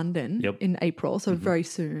exhibition in London in April, so very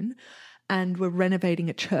soon. And we're renovating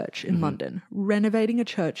a church in London. Renovating a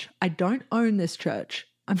church. I don't own this church.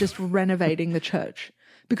 I'm just renovating the church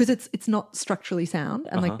because it's not structurally sound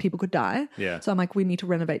and like people could die. Yeah. So I'm like, we need to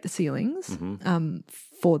renovate the ceilings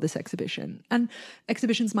for this exhibition. And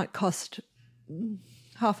exhibitions might cost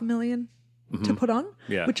 $500,000 to put on,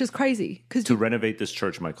 which is crazy because To renovate this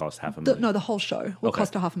church might cost $500,000. no, the whole show will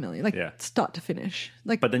cost $500,000, like start to finish.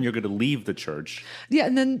 Like, But then you're going to leave the church. yeah,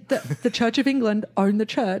 and then the Church of England own the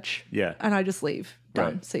church. Yeah. and I just leave. Done.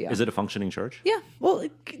 Right. See ya. Is it a functioning church? Yeah, well,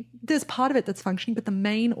 there's part of it that's functioning, but the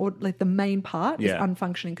main part is Yeah.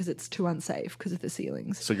 unfunctioning because it's too unsafe because of the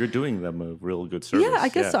ceilings. So you're doing them a real good service. Yeah, I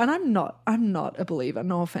guess so. And I'm not a believer.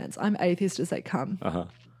 No offense. I'm atheist as they come.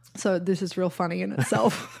 So this is real funny in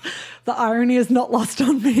itself. The irony is not lost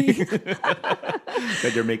on me.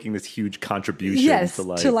 That you're making this huge contribution Yes, to to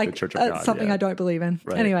the Church of God. something yeah. I don't believe in.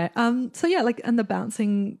 Right. Anyway, so yeah, like, and the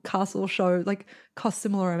bouncing castle show like costs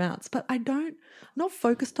similar amounts, but I'm not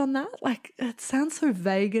focused on that. Like, it sounds so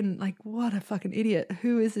vague and like, what a fucking idiot.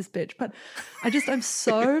 Who is this bitch? But I'm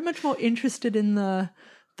so much more interested in the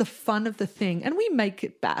fun of the thing, and we make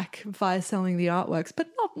it back via selling the artworks, but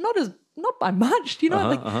not by much. You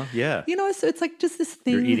know, yeah. You know, so it's like just this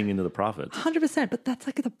thing. You're eating into the profits. 100%, but that's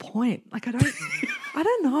like the point. Like, I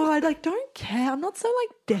don't know. I like don't care. I'm not so like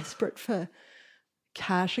desperate for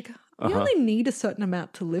cash. Like, we only need a certain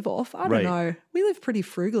amount to live off. I don't Right. know. We live pretty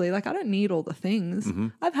frugally. Like, I don't need all the things.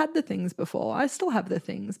 I've had the things before. I still have the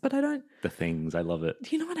things, but I don't. The things, I love it. Do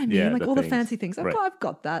you know what I mean? Yeah, like the all the things. fancy things. Right. I've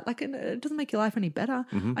got that. Like, and it doesn't make your life any better.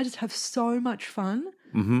 I just have so much fun.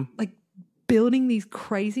 Like building these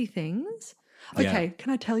crazy things. Okay,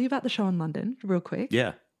 can I tell you about the show in London real quick?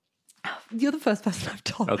 Yeah. You're the first person I've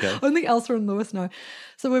told. Okay. Only Elsa and Lewis know.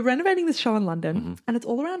 So we're renovating this show in London and it's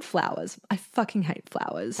all around flowers. I fucking hate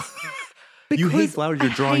flowers. You hate Because flowers.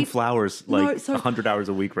 You're I drawing hate- flowers No, like so- 100 hours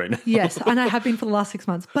a week right now. Yes, and I have been for the last 6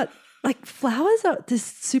 months. But like flowers are this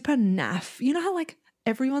super naff. You know how like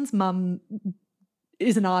everyone's mum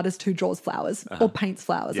is an artist who draws flowers or paints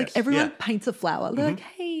flowers. Yes. Like everyone Yeah. paints a flower. They're like,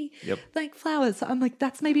 hey, Yep. like flowers. So I'm like,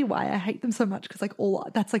 that's maybe why I hate them so much because like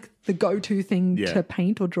that's like the go-to thing Yeah. to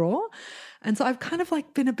paint or draw. And so I've kind of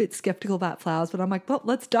like been a bit skeptical about flowers, but I'm like, well,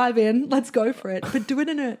 let's dive in, let's go for it, but do it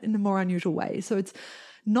in a more unusual way. So it's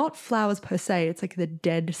not flowers per se; it's like the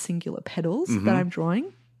dead singular petals that I'm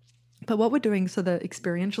drawing. But what we're doing, so the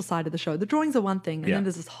experiential side of the show, the drawings are one thing, and Yeah. then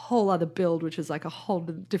there's this whole other build, which is like a whole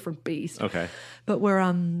different beast. Okay. But we're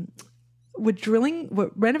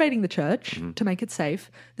renovating the church to make it safe.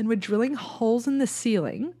 Then we're drilling holes in the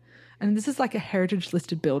ceiling. And this is like a heritage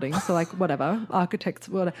listed building. So like whatever, architects,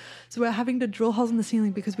 whatever. So we're having to drill holes in the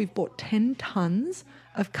ceiling because we've bought 10 tons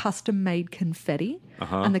of custom made confetti.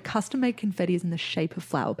 And the custom made confetti is in the shape of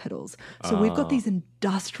flower petals. So we've got these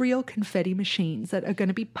industrial confetti machines that are going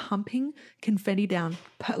to be pumping confetti down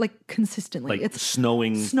like consistently. Like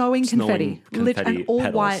snowing confetti, lit confetti and all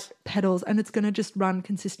petals. white petals, and it's going to just run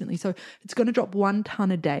consistently. So it's going to drop 1 ton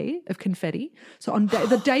a day of confetti. So on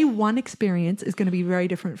the day 1 experience is going to be very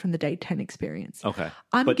different from the day 10 experience. Okay.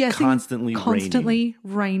 I'm But guessing constantly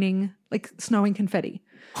raining, like snowing confetti,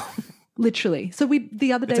 literally. So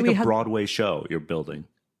the other day It's like we a had. Broadway show you're building.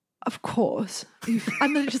 Of course.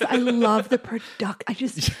 I love the product.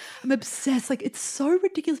 I'm obsessed. Like, it's so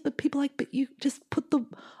ridiculous, but people are like, but you just put the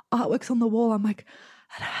artworks on the wall. I'm like,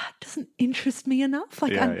 that doesn't interest me enough.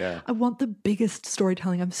 Like, I want the biggest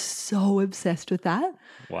storytelling. I'm so obsessed with that.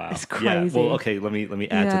 Wow. It's Yeah. crazy. Well, okay, let me add to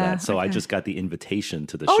Yeah, that. So I okay. just got the invitation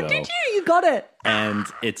to the Oh, show. did you? You got it. And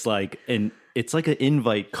it's like an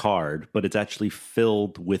invite card, but it's actually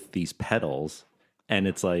filled with these petals. And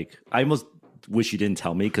it's like, I almost wish you didn't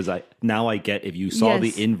tell me because I get if you saw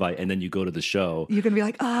Yes. the invite and then you go to the show. You're going to be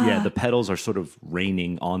like, Yeah, the petals are sort of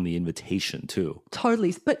raining on the invitation too.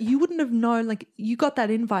 Totally. But you wouldn't have known, like, you got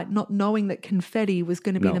that invite not knowing that confetti was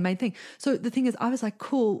going to be No. the main thing. So the thing is, I was like,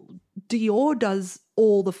 cool, Dior does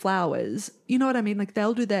all the flowers. You know what I mean? Like,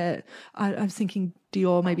 they'll do I was thinking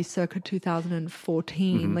Dior maybe circa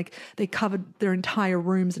 2014. Like, they covered their entire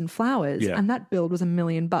rooms in flowers. Yeah. And that build was $1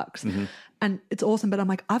 million. And it's awesome. But I'm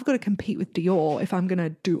like, I've got to compete with Dior if I'm going to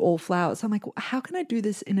do all flowers. So I'm like, how can I do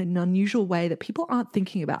this in an unusual way that people aren't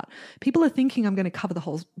thinking about? People are thinking I'm going to cover the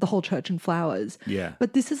whole church in flowers. Yeah.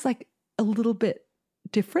 But this is like a little bit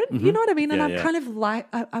different. You know what I mean? And Yeah, I'm yeah. kind of like,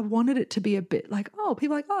 I wanted it to be a bit like, oh,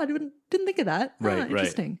 people are like, oh, I didn't think of that. Right,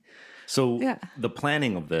 Interesting. So Yeah. the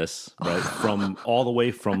planning of this, right, from all the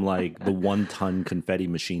way from like the 1-ton confetti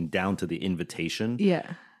machine down to the invitation,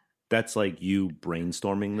 Yeah. that's like you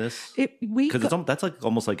brainstorming this? We Because got- that's like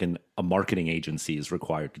almost like a marketing agency is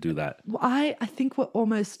required to do that. I think we're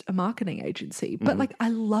almost a marketing agency, but Mm-hmm. like I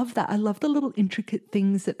love that. I love the little intricate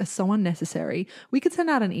things that are so unnecessary. We could send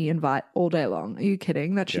out an e-invite all day long. Are you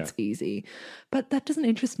kidding? That shit's easy. But that doesn't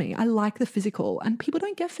interest me. I like the physical, and people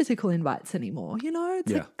don't get physical invites anymore. You know,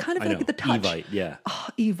 it's like kind of I like know. the touch. Evite, yeah. Oh,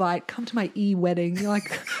 Evite, come to my e-wedding. You're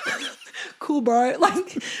like, cool, bro.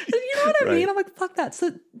 Like, you know what I Right. mean? I'm like, fuck that.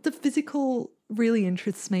 So the physical really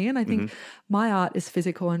interests me. And I think my art is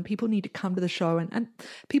physical, and people need to come to the show. And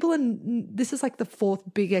people, this is like the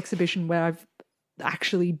 4th big exhibition where I've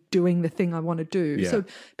actually doing the thing I want to do. Yeah. So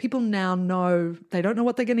people now know, they don't know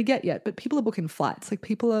what they're going to get yet, but people are booking flights. Like,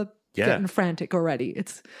 people are getting frantic already.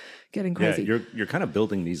 It's getting crazy. Yeah, you're kind of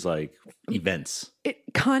building these like events. It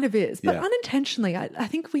kind of is, but Yeah. unintentionally. I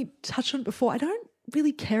think we touched on it before. I don't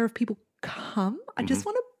really care if people come. I just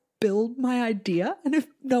want to build my idea, and if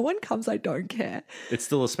no one comes, I don't care. It's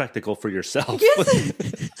still a spectacle for yourself. Yes.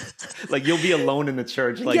 Like you'll be alone in the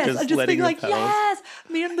church, like yes, just I'm just letting being the like, petals. yes.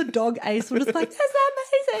 Me and the dog Ace were just like, that's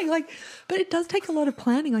amazing. Like, but it does take a lot of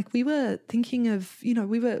planning. Like, we were thinking of,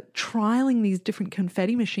 we were trialing these different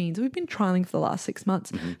confetti machines. We've been trialing for the last 6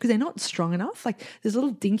 months because they're not strong enough. Like, there's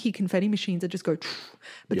little dinky confetti machines that just go,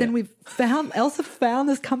 but then Elsa found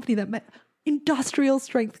this company that made industrial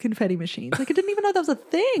strength confetti machines. Like, I didn't even know that was a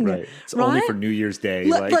thing. Right. It's only for New Year's Day.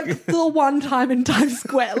 Like the one time in Times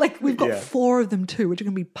Square. Like, we've got Yeah. 4 of them too, which are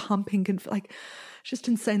going to be pumping. Like, it's just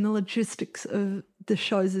insane. The logistics of the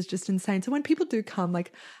shows is just insane. So when people do come,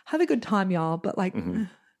 like, have a good time, y'all. But like,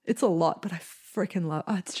 it's a lot, but I freaking love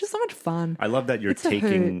it. It's just so much fun. I love that you're It's a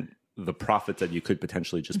taking the profit that you could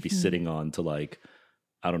potentially just be sitting on to like,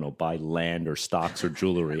 I don't know, buy land or stocks or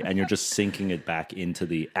jewelry, and you're just sinking it back into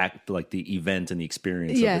the act, like the event and the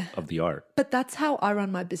experience of the art. But that's how I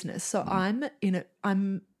run my business. So I'm in it.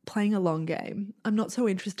 I'm playing a long game. I'm not so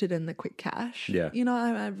interested in the quick cash. Yeah.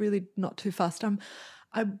 I'm really not too fussed.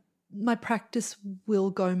 I my practice will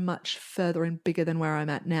go much further and bigger than where I'm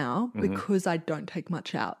at now because I don't take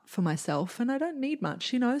much out for myself and I don't need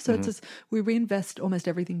much, you know? So it's just, we reinvest almost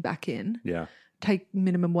everything back in. Yeah. Take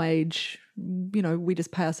minimum wage, you know, we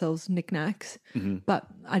just pay ourselves knickknacks. But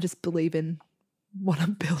I just believe in what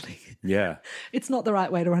I'm building. Yeah. It's not the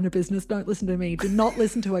right way to run a business. Don't listen to me. Do not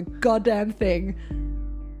listen to a goddamn thing.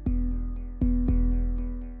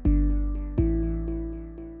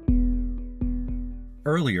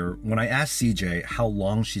 Earlier, when I asked CJ how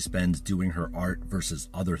long she spends doing her art versus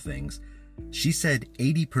other things, she said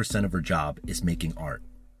 80% of her job is making art.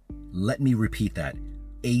 Let me repeat that.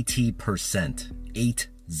 80%.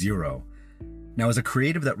 80. Now, as a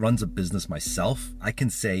creative that runs a business myself, I can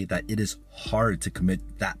say that it is hard to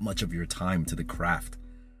commit that much of your time to the craft.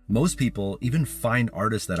 Most people, even fine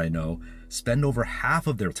artists that I know, spend over half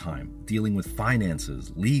of their time dealing with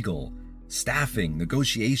finances, legal, staffing,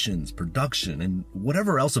 negotiations, production, and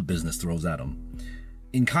whatever else a business throws at them.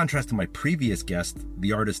 In contrast to my previous guest,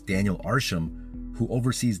 the artist Daniel Arsham, who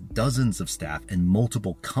oversees dozens of staff and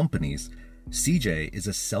multiple companies, CJ is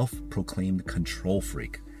a self-proclaimed control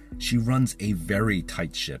freak. She runs a very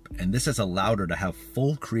tight ship, and this has allowed her to have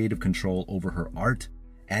full creative control over her art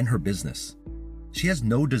and her business. She has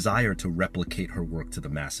no desire to replicate her work to the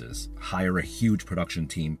masses, hire a huge production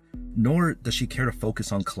team, nor does she care to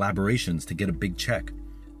focus on collaborations to get a big check.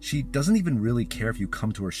 She doesn't even really care if you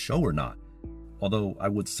come to her show or not, although I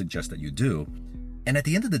would suggest that you do. And at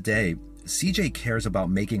the end of the day, CJ cares about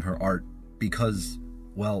making her art because,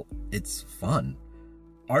 well, it's fun.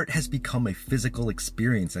 Art has become a physical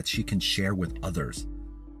experience that she can share with others.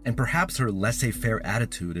 And perhaps her laissez-faire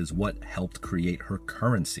attitude is what helped create her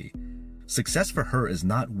currency. Success for her is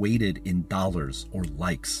not weighted in dollars or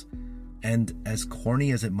likes. And as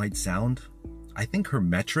corny as it might sound, I think her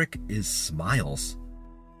metric is smiles.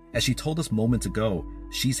 As she told us moments ago,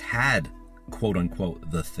 she's had, quote unquote,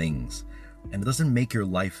 the things. And it doesn't make your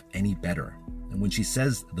life any better. And when she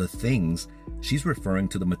says the things, she's referring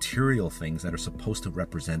to the material things that are supposed to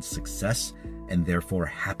represent success and therefore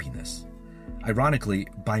happiness. Ironically,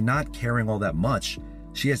 by not caring all that much,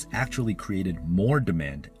 she has actually created more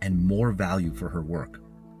demand and more value for her work.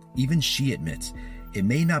 Even she admits it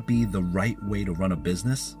may not be the right way to run a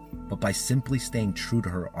business, but by simply staying true to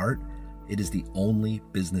her art, it is the only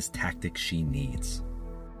business tactic she needs.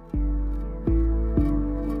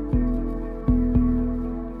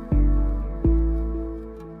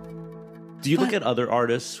 Do you look at other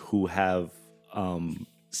artists who have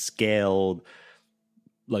scaled,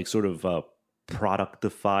 like sort of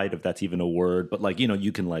productified, if that's even a word, but like, you know,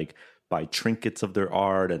 you can like buy trinkets of their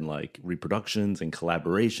art and like reproductions and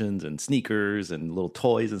collaborations and sneakers and little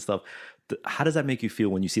toys and stuff. How does that make you feel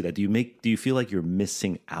when you see that? Do you feel like you're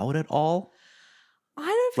missing out at all? I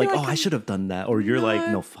don't feel like I should have done that, or you're like,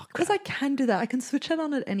 no, fuck that. Because I can do that. I can switch it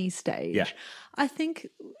on at any stage. Yeah. I think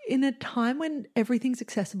in a time when everything's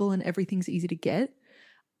accessible and everything's easy to get,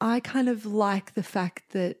 I kind of like the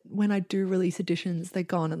fact that when I do release editions, they're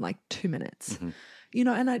gone in like 2 minutes. You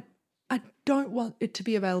know, and I don't want it to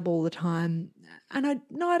be available all the time. And I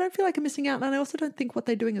don't feel like I'm missing out. And I also don't think what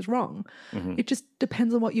they're doing is wrong. It just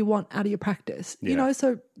depends on what you want out of your practice. You know,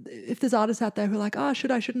 so if there's artists out there who are like, oh,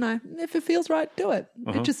 should I, shouldn't I? If it feels right, do it.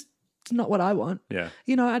 It's not what I want. Yeah.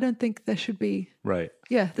 You know, I don't think there should be. Right.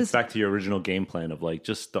 Yeah. It's back to your original game plan of like,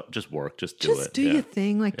 just work, just do it. Just do your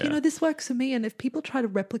thing. Like, you know, this works for me. And if people try to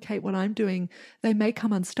replicate what I'm doing, they may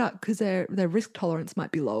come unstuck because their risk tolerance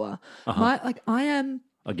might be lower. I am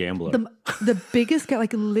a gambler. The biggest,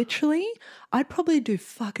 like literally, I'd probably do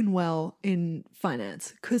fucking well in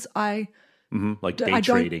finance because like day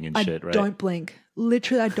trading and shit, right? I don't blink.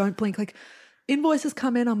 Literally, I don't blink. Like invoices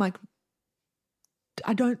come in, I'm like,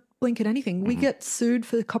 I don't blink at anything. We get sued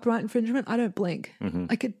for copyright infringement. I don't blink.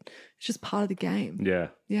 Like it's just part of the game. Yeah.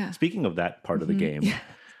 Yeah. Speaking of that part of the game,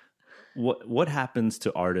 what happens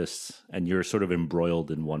to artists, and you're sort of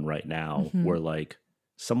embroiled in one right now, where like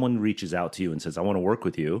someone reaches out to you and says, I want to work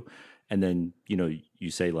with you. And then, you know,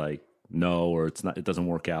 you say like, no, or it doesn't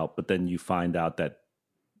work out. But then you find out that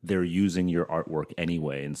they're using your artwork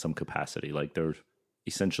anyway in some capacity. Like they're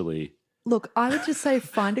essentially. Look, I would just say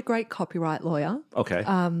find a great copyright lawyer. Okay.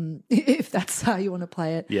 If that's how you want to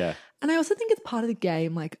play it. Yeah. And I also think it's part of the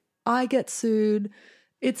game. Like I get sued.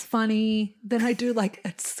 It's funny. Then I do like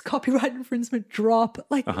a copyright infringement drop.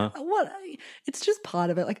 Like what? It's just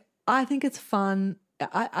part of it. Like I think it's fun.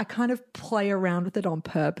 I kind of play around with it on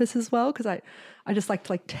purpose as well because I just like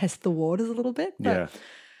to like test the waters a little bit. But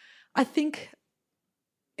I think,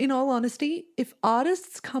 in all honesty, if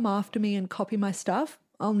artists come after me and copy my stuff,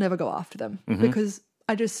 I'll never go after them because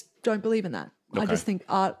I just don't believe in that. I just think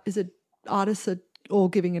artists are all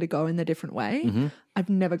giving it a go in their different way. Mm-hmm. I've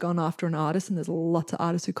never gone after an artist, and there's lots of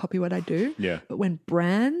artists who copy what I do. Yeah. But when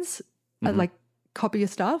brands like copy your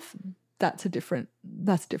stuff, that's different.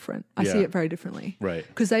 I see Yeah. it very differently. Right.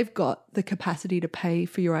 Because they've got the capacity to pay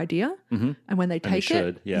for your idea. And when they take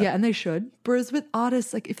should, it, yeah. and they should. Whereas with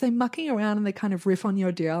artists, like if they're mucking around and they kind of riff on your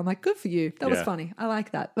idea, I'm like, good for you. That was Yeah. funny. I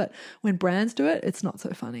like that. But when brands do it, it's not so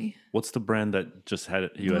funny. What's the brand that just had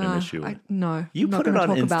an issue with? No. You I'm not put it gonna on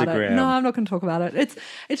talk about Instagram. No, I'm not going to talk about it.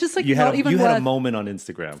 It's just like You not had even you worth. had a moment on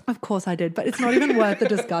Instagram. Of course I did, but it's not even worth the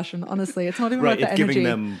discussion. Honestly, it's not even Right, worth the it's energy. giving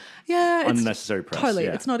them it's unnecessary press. Totally,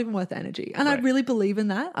 yeah. it's not even worth the energy. And I Right. really believe in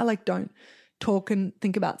that. I like don't talk and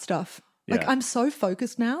think about stuff. Like Yeah. I'm so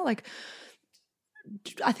focused now. Like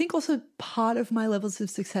I think also part of my levels of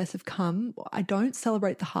success have come. I don't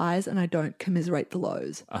celebrate the highs and I don't commiserate the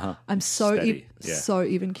lows. I'm so Steady, yeah. so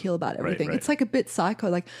even keel about everything. right. It's like a bit psycho.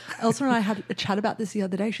 Like Elsa and I had a chat about this the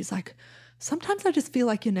other day. She's like, sometimes I just feel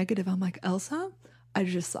like you're negative. I'm like, Elsa, I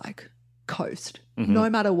just like coast no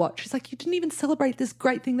matter what. She's like, you didn't even celebrate this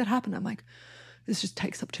great thing that happened. I'm like, this just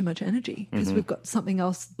takes up too much energy because we've got something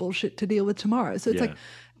else bullshit to deal with tomorrow. So it's Yeah. like,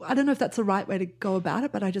 I don't know if that's the right way to go about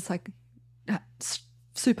it, but I just like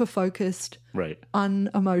super focused, Right.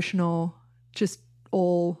 unemotional, just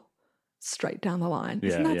all straight down the line.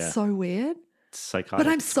 Isn't Yeah, that yeah. so weird? It's psychotic.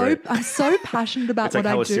 But It's great. I'm so passionate about It's like what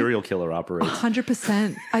how I a do. serial killer operates.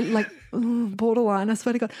 100%. I like borderline. I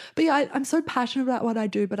swear to God. But yeah, I'm so passionate about what I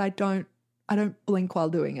do, but I don't blink while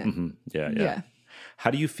doing it. Yeah. Yeah.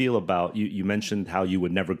 How do you feel about you mentioned how you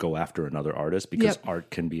would never go after another artist because Yep.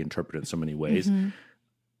 art can be interpreted in so many ways.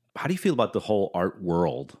 How do you feel about the whole art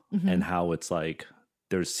world and how it's like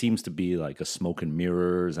there seems to be like a smoke and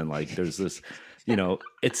mirrors and like there's this,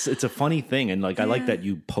 it's a funny thing. And like I like that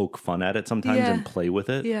you poke fun at it sometimes Yeah. and play with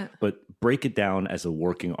it. Yeah. But break it down as a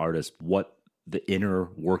working artist, what the inner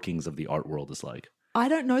workings of the art world is like. I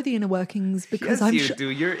don't know the inner workings because Yes, I'm you do.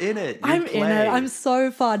 You're in it. You I'm in it. I'm so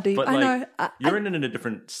far deep. But I like, know. you're in it in a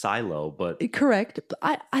different silo, but Correct. But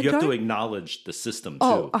I you don't. have to acknowledge the system too.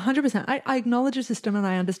 Oh, 100%. I acknowledge the system and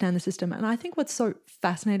I understand the system. And I think what's so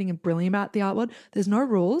fascinating and brilliant about the art world, there's no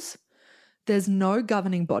rules, there's no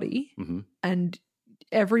governing body, and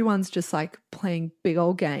everyone's just like playing big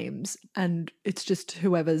old games, and it's just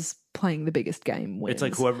whoever's playing the biggest game wins.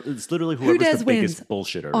 It's like it's literally whoever's dares the biggest wins.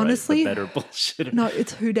 bullshitter, Honestly, right? The better bullshitter. No,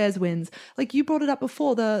 it's who dares wins. Like you brought it up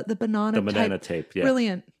before, the banana The banana tape, yeah.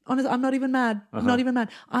 Brilliant. Honestly, I'm not even mad. I'm not even mad.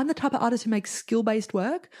 I'm the type of artist who makes skill-based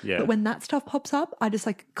work. Yeah. But when that stuff pops up, I just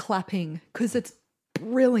like clapping because it's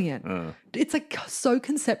brilliant. It's like so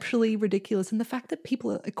conceptually ridiculous. And the fact that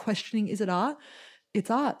people are questioning, is it art? It's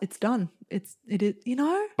art. It's done. It is,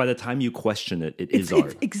 By the time you question it, it is art.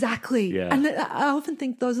 It's exactly. Yeah. And I often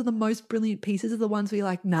think those are the most brilliant pieces are the ones where you're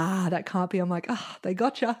like, nah, that can't be. I'm like, they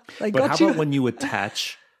gotcha. They But got how you. about when you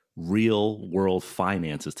attach real world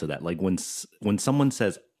finances to that? Like when someone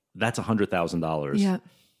says that's $100,000, Yeah.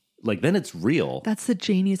 like then it's real. That's the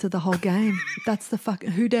genius of the whole game. That's the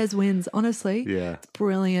fucking who dares wins, honestly. Yeah. It's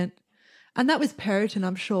brilliant. And that was Periton,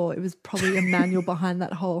 I'm sure. It was probably a manual behind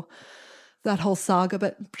that whole saga,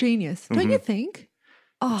 but genius. Don't you think?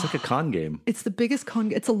 It's like a con game. It's the biggest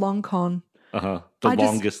con. It's a long con. The I just-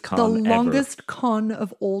 longest con The ever. longest con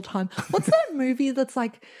of all time. What's that movie that's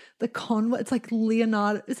like the con? It's like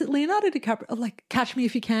Leonardo. Is it Leonardo DiCaprio? Like Catch Me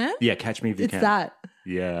If You Can? Yeah, Catch Me If You It's Can. that.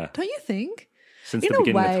 Yeah. Don't you think? Since In the a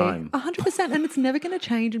beginning way, of time. 100%. And it's never going to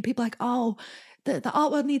change. And people are like, oh, the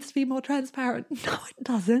art world needs to be more transparent. No, it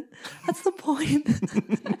doesn't. That's the point.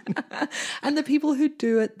 And the people who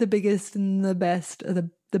do it the biggest and the best are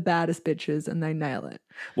the baddest bitches, and they nail it.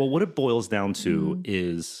 Well, what it boils down to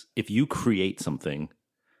is if you create something,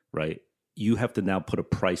 right, you have to now put a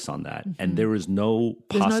price on that. And there is no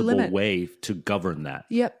There's no possible limit. way to govern that.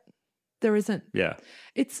 Yep. There isn't. Yeah.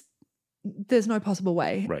 There's no possible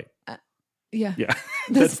way. Right. Yeah. Yeah.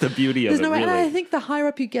 There's- That's the beauty of There's it, no way. really. And I think the higher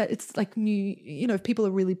up you get, it's like if people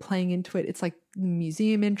are really playing into it, it's like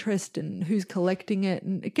museum interest and who's collecting it.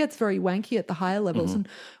 And it gets very wanky at the higher levels. And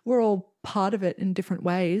we're all part of it in different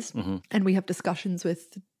ways. And we have discussions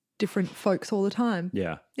with different folks all the time.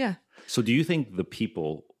 Yeah. Yeah. So do you think the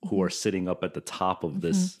people who are sitting up at the top of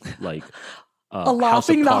this, like, Are House of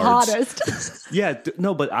laughing the Cards- hardest. Yeah.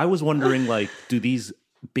 No, but I was wondering, like, do these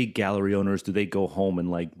big gallery owners, do they go home and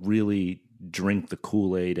like really drink the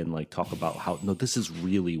Kool-Aid and like talk about how, no, this is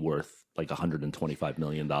really worth like $125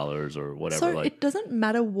 million or whatever? So like, it doesn't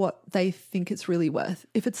matter what they think it's really worth.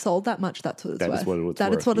 If it's sold that much, that's what it's That worth. is what it's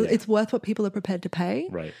That worth, is what yeah. it's worth. What people are prepared to pay.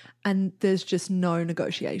 right. And there's just no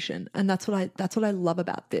negotiation. And that's what I love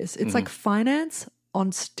about this. It's like finance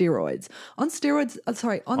on steroids. On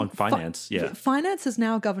finance, yeah. Finance is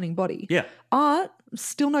now a governing body. Yeah. Art,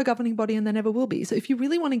 still no governing body, and there never will be. So if you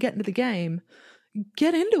really want to get into the game,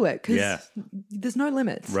 get into it, because there's no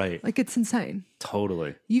limits. Right. Like, it's insane.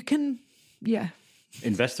 Totally. You can,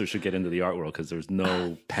 Investors should get into the art world because there's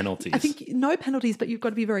no penalties. I think no penalties, but you've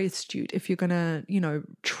got to be very astute if you're going to,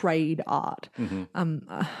 trade art.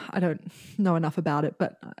 I don't know enough about it,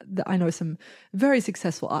 but I know some very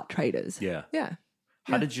successful art traders. Yeah. Yeah.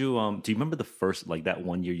 How did you, do you remember the first, like that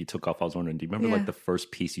one year you took off? I was wondering, do you remember like the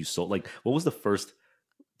first piece you sold? Like, what was the first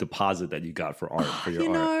deposit that you got for art, for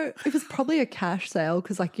your art? It was probably a cash sale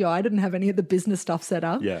because, I didn't have any of the business stuff set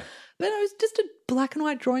up. Yeah. But it was just a black and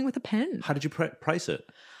white drawing with a pen. How did you price it?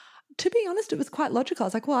 To be honest, it was quite logical. I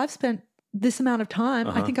was like, well, I've spent this amount of time.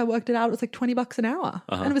 I think I worked it out. It was like $20 an hour,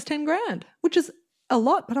 and it was 10 grand, which is a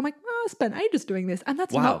lot. But I'm like, I spent ages doing this, and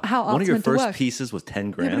that's not how art's one of your meant to first work. pieces was 10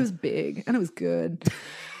 grand. Yeah, but it was big and it was good.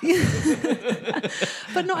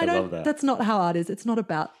 But no, I don't. That's not how art is. It's not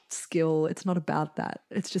about skill. It's not about that.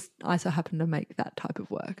 It's just I so happen to make that type of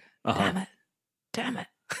work. Damn it.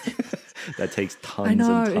 That takes tons and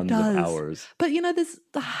tons of hours. But there's.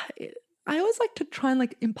 I always like to try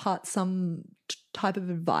and impart some type of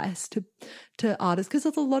advice to artists, because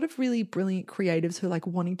there's a lot of really brilliant creatives who are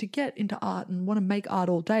wanting to get into art and want to make art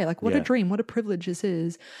all day. What a dream, what a privilege this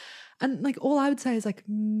is. And all I would say is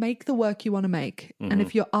make the work you want to make. And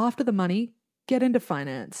if you're after the money, get into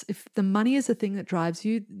finance. If the money is the thing that drives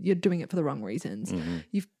you, you're doing it for the wrong reasons.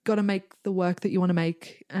 You've got to make the work that you want to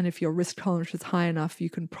make. And if your risk tolerance is high enough,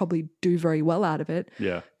 you can probably do very well out of it.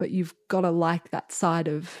 Yeah. But you've got to like that side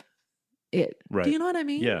of it. Right. Do you know what I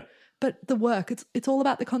mean? Yeah. But the work, it's all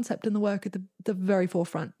about the concept and the work at the very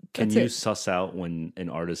forefront. Can you suss out when an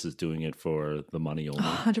artist is doing it for the money only?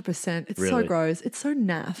 100%. It's Really? so gross. It's so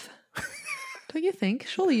naff. Don't you think?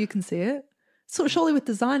 Surely you can see it. So surely with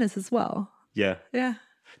designers as well. Yeah. Yeah.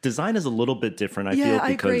 Design is a little bit different, I feel. Yeah,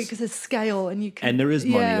 I agree, because there's scale and you can... And there is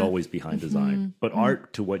money always behind design. But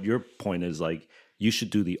art, to what your point is, you should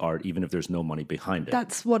do the art even if there's no money behind it.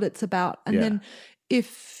 That's what it's about. And then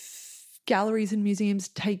if galleries and museums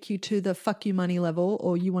take you to the fuck you money level,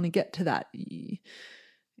 or you want to get to that,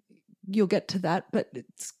 you'll get to that, but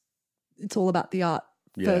it's all about the art.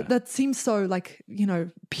 Yeah. That seems so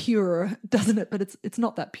pure, doesn't it? But it's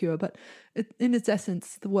not that pure. But in its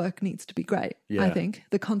essence, the work needs to be great. Yeah. I think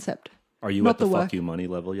the concept. Are you not at the work. fuck you money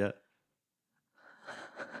level yet?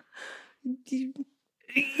 Who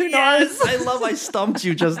knows? I love I stumped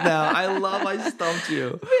you just now. I stumped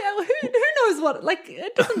you. Yeah, who knows what?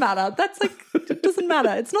 It doesn't matter. That's it doesn't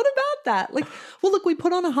matter. It's not about that. Well, look, we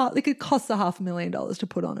put on it costs $500,000 to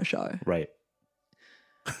put on a show. Right.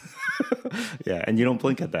 Yeah, and you don't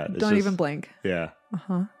blink at that. Don't even blink. Yeah.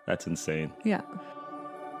 That's insane. Yeah.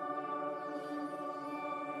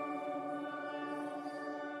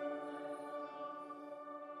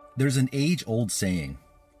 There's an age-old saying,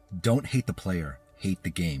 don't hate the player, hate the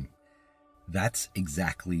game. That's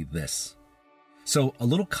exactly this. So, a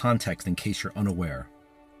little context in case you're unaware.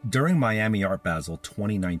 During Miami Art Basel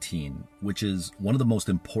 2019, which is one of the most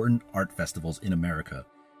important art festivals in America,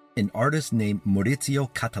 an artist named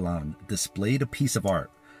Maurizio Catalan displayed a piece of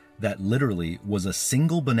art that literally was a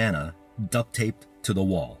single banana duct taped to the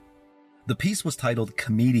wall. The piece was titled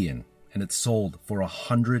Comedian, and it sold for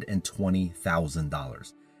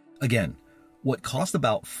 $120,000. Again, what cost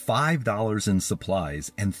about $5 in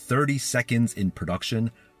supplies and 30 seconds in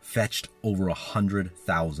production fetched over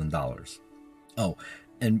 $100,000. Oh,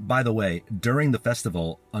 and by the way, during the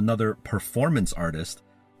festival, another performance artist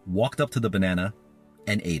walked up to the banana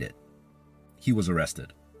and ate it. He was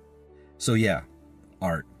arrested. So yeah,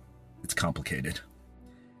 art, it's complicated.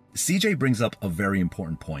 CJ brings up a very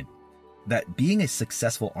important point, that being a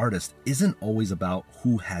successful artist isn't always about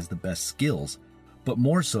who has the best skills, but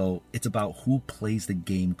more so, it's about who plays the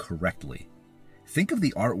game correctly. Think of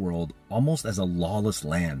the art world almost as a lawless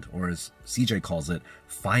land, or as CJ calls it,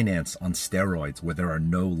 finance on steroids where there are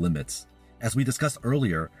no limits. As we discussed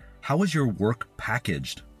earlier, how is your work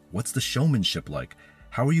packaged? What's the showmanship like?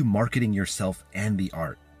 How are you marketing yourself and the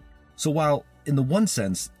art? So while, in the one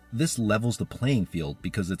sense, this levels the playing field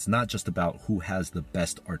because it's not just about who has the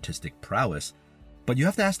best artistic prowess, but you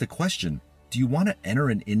have to ask the question, do you want to enter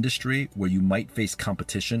an industry where you might face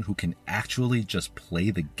competition who can actually just play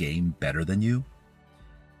the game better than you?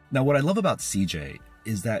 Now, what I love about CJ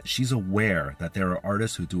is that she's aware that there are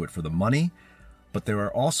artists who do it for the money, but there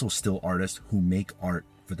are also still artists who make art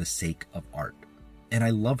for the sake of art. And I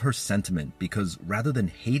love her sentiment because rather than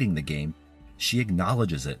hating the game, she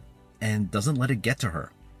acknowledges it and doesn't let it get to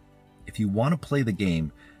her. If you want to play the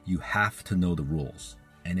game, you have to know the rules.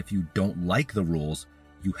 And if you don't like the rules,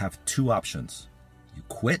 you have two options. You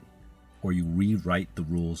quit or you rewrite the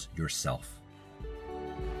rules yourself.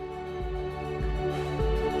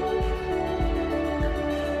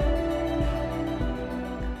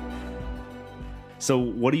 So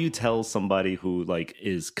what do you tell somebody who like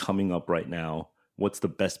is coming up right now? What's the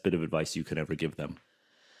best bit of advice you could ever give them?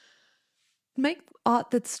 Make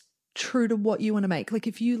art that's true to what you want to make. Like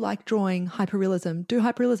if you like drawing hyperrealism, do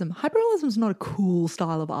hyperrealism. Hyperrealism is not a cool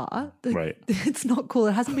style of art. Right. It's not cool.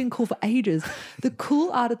 It hasn't been cool for ages. The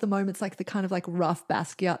cool art at the moment is like the kind of like rough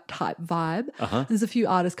Basquiat type vibe. There's a few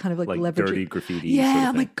artists kind of like leveraging dirty graffiti. Yeah, sort of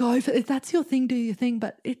I'm like, go for it. If that's your thing, do your thing.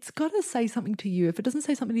 But it's got to say something to you. If it doesn't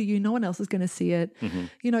say something to you, no one else is going to see it.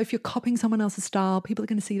 You know, if you're copying someone else's style, people are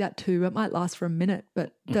going to see that too. It might last for a minute,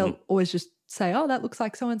 but they'll always just say, oh, that looks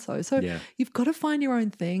like so-and-so. So you've got to find your own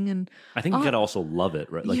thing. And I think you got to also love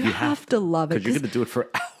it, right? Like you have to love it. Because you're going to do it for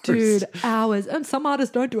hours. Dude, hours. And some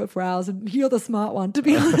artists don't do it for hours, and you're the smart one, to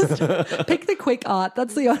be honest. Pick the quick art. No,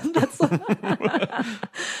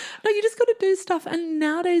 you just got to do stuff. And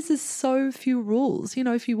nowadays there's so few rules. You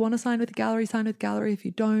know, if you want to sign with a gallery, sign with a gallery. If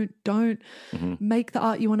you don't. Make the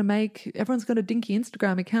art you want to make. Everyone's got a dinky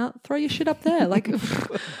Instagram account. Throw your shit up there. Like,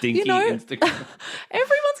 dinky you know, Instagram.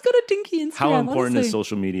 Everyone's got a dinky Instagram. How important honestly is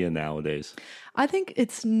social media nowadays? I think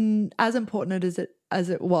it's as important as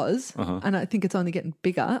it was, and I think it's only getting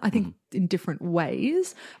bigger. I think in different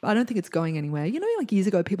ways, but I don't think it's going anywhere. You know, like years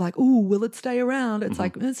ago, people were like, "Oh, will it stay around?" It's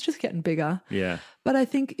like it's just getting bigger. Yeah. But I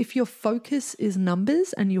think if your focus is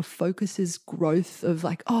numbers and your focus is growth of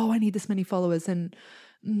like, "Oh, I need this many followers," and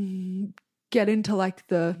get into like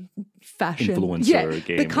the fashion influencer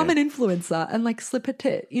game. Become an influencer and like slip a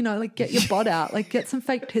tit, you know, like get your bot out, like get some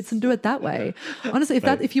fake tits and do it that way. Honestly,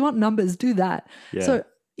 if you want numbers, do that. Yeah. So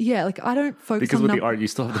yeah, like I don't focus because on with the art, you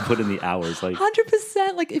still have to put in the hours. Like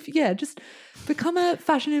 100%. Like just become a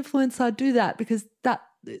fashion influencer, do that because that,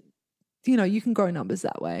 you know, you can grow numbers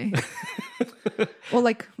that way. Or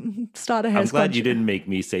like start a hair I'm glad sculpture. you didn't make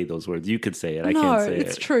me say those words. You could say it. I no, can't say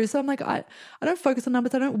it's it. true. So I'm like, I don't focus on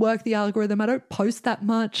numbers. I don't work the algorithm. I don't post that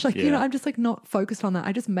much. Like, you know, I'm just like not focused on that.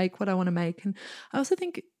 I just make what I want to make. And I also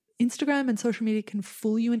think Instagram and social media can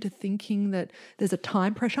fool you into thinking that there's a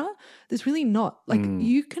time pressure. There's really not. Like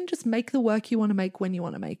you can just make the work you want to make when you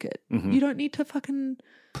want to make it. You don't need to fucking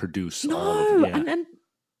produce no. all of it. Yeah. And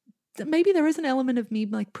maybe there is an element of me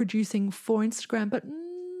like producing for Instagram, but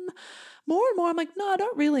more and more I'm like, no, I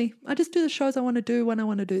don't really. I just do the shows I want to do when I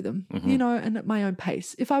want to do them, you know, and at my own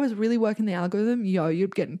pace. If I was really working the algorithm,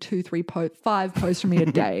 you'd get 2, 3, 5 posts from me a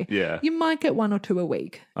day. Yeah. You might get 1 or 2 a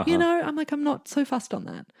week. You know, I'm like, I'm not so fussed on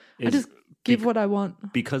that. I just give what I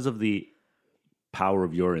want. Because of the power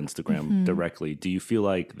of your Instagram directly, do you feel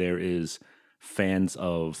like there is fans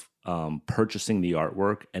of purchasing the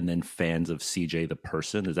artwork and then fans of CJ the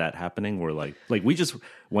person? Is that happening? Or like we just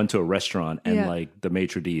went to a restaurant and like the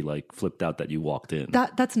maitre d' like flipped out that you walked in.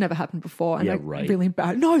 That's never happened before. And right. Really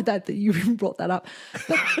bad. No, that you even brought that up.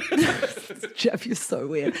 But, Jeff, you're so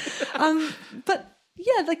weird. But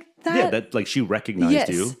yeah, like that. Yeah, that like she recognized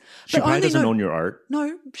you. She but probably doesn't own your art.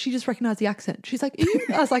 No, she just recognized the accent. She's like,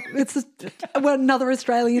 I was like, we're another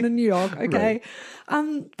Australian in New York, okay?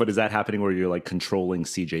 Right. But is that happening where you're like controlling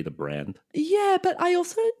CJ the brand? Yeah, but I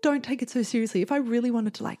also don't take it so seriously. If I really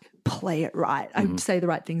wanted to like play it right, I'd say the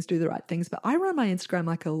right things, do the right things. But I run my Instagram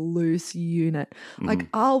like a loose unit. Like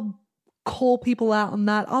I'll call people out on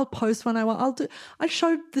that. I'll post when I want. I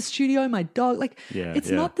show the studio my dog. Like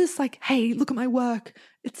it's not this like, hey, look at my work.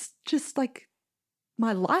 It's just like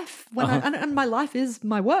my life and my life is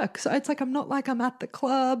my work. So it's like I'm not like I'm at the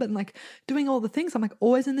club and like doing all the things. I'm like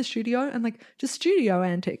always in the studio and like just studio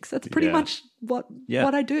antics. That's pretty much what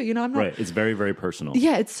I do. You know, I'm not right. It's very, very personal.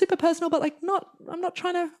 Yeah, it's super personal, but like I'm not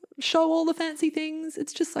trying to show all the fancy things.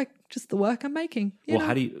 It's just like the work I'm making. You know?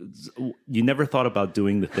 How do you never thought about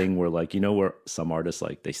doing the thing where like, you know, where some artists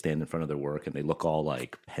like they stand in front of their work and they look all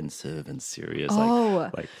like pensive and serious.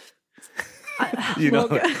 Like you know,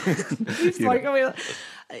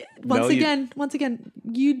 once again,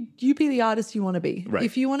 you be the artist you want to be. Right.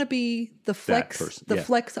 If you want to be the flex artist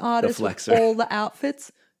the with all the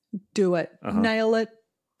outfits, do it, nail it,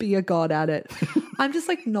 be a god at it. I'm just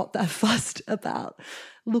like not that fussed about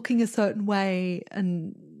looking a certain way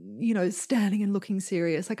and, you know, standing and looking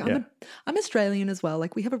serious. Like I'm Australian as well.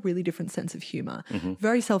 Like we have a really different sense of humor,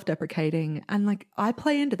 very self-deprecating. And like I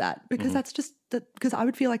play into that because that because I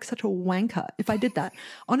would feel like such a wanker if I did that.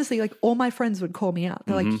 Honestly, like all my friends would call me out.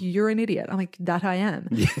 They're like, "You're an idiot." I'm like, "That I am."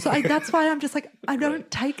 So that's why I'm just like, I don't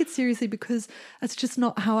take it seriously because that's just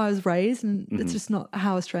not how I was raised, and it's just not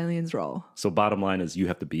how Australians roll. So bottom line is you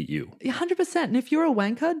have to beat you. 100%. And if you're a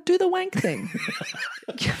wanker, do the wank thing.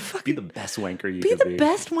 Be the best wanker you Be can the be.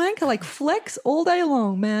 best wanker. Like flex all day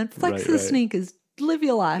long, man. Flex the sneakers. Live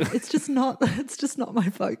your life. It's just not my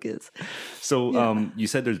focus. So you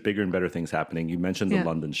said there's bigger and better things happening. You mentioned the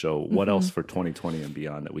London show. What else for 2020 and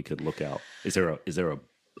beyond that we could look out? Is there a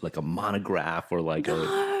like a monograph or like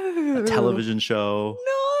a television show?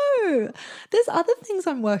 No. There's other things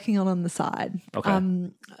I'm working on the side.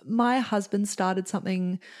 Okay. My husband started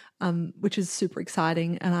something which is super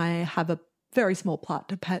exciting, and I have a very small part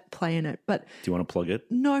to play in it. But do you want to plug it?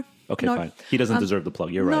 No. Okay, no. fine. He doesn't deserve the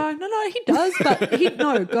plug. You're right. No, he does. But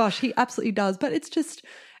he absolutely does. But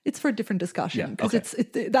it's for a different discussion because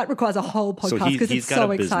that requires a whole podcast because he's it's got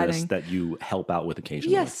so a business exciting. that you help out with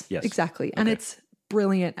occasionally. Yes, exactly. And it's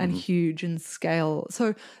brilliant and huge in scale.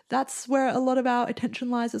 So that's where a lot of our attention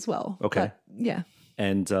lies as well. Okay. But, yeah.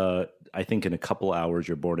 And I think in a couple hours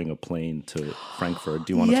you're boarding a plane to Frankfurt.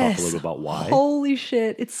 Do you want to talk a little bit about why? Holy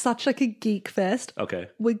shit. It's such like a geek fest. Okay.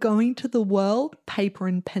 We're going to the World Paper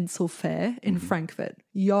and Pencil Fair in Frankfurt.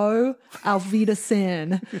 Yo, auf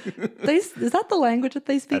Wiedersehen. Is that the language that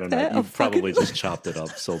they speak I don't know. there? You probably just chopped it up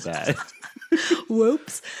so bad.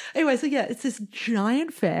 Whoops. Anyway, so yeah, it's this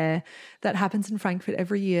giant fair that happens in Frankfurt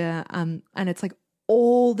every year. And it's like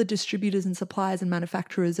all the distributors and suppliers and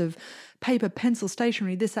manufacturers of paper, pencil,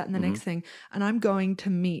 stationery, this, that, and the next thing. And I'm going to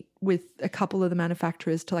meet with a couple of the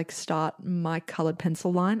manufacturers to like start my colored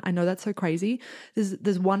pencil line. I know that's so crazy.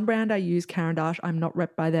 There's one brand I use, Caran d'Ache. I'm not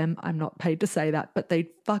repped by them. I'm not paid to say that, but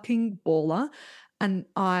they fucking baller. And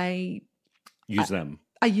I use them.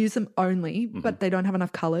 I use them only, but they don't have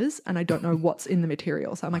enough colors and I don't know what's in the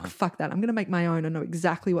material. So I'm like, fuck that. I'm going to make my own and know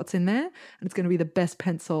exactly what's in there. And it's going to be the best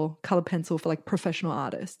color pencil for like professional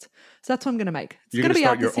artists. So that's what I'm going to make. You're going to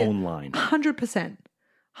start your own line. 100%.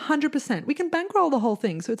 100%. We can bankroll the whole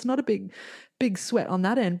thing. So it's not a big sweat on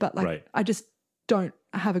that end, but like I just don't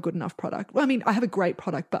have a good enough product. Well, I mean, I have a great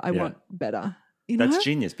product, but I want better. You know? That's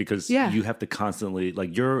genius because you have to constantly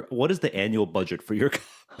like what is the annual budget for your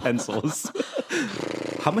pencils?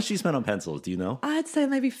 How much do you spend on pencils? Do you know? I'd say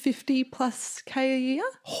maybe 50 plus K a year.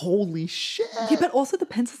 Holy shit. Yeah, but also the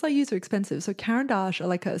pencils I use are expensive. So Caran d'Ache are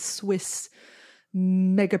like a Swiss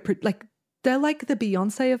they're like the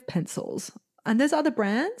Beyonce of pencils. And there's other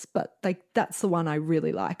brands, but like that's the one I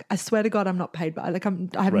really like. I swear to God, I'm not paid by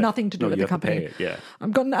I have nothing to do with the company.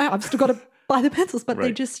 I've still got to buy the pencils, but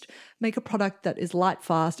they just make a product that is light,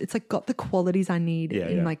 fast. It's like got the qualities I need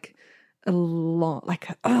in like a lot, like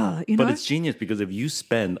you know. But it's genius because if you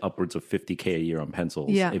spend upwards of 50K a year on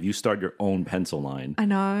pencils, if you start your own pencil line, I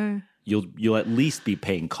know you'll at least be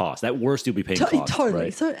paying costs. At worst, you'll be paying costs. Totally.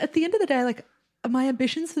 Right? So at the end of the day, like my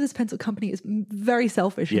ambitions for this pencil company is very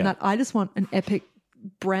selfish in that I just want an epic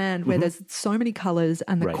brand where there's so many colors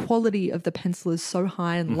and the quality of the pencil is so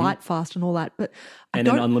high and light, fast and all that. But an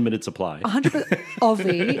unlimited supply. 100% of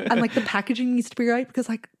and like the packaging needs to be great because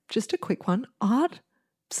like just a quick one, art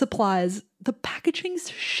supplies, the packaging's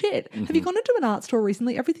shit. Have you gone into an art store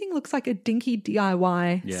recently? Everything looks like a dinky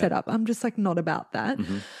DIY setup. I'm just like not about that.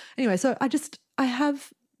 Anyway, so I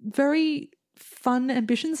have very fun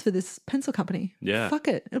ambitions for this pencil company. Yeah. Fuck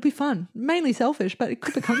it. It'll be fun. Mainly selfish, but it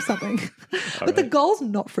could become something. But the goal's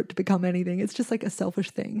not for it to become anything. It's just like a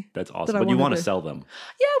selfish thing. That's awesome. But you want to sell them.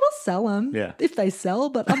 Yeah, we'll sell them. Yeah. If they sell,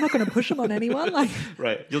 but I'm not going to push them on anyone. Like,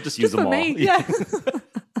 right. You'll just use them all. Me. Yeah.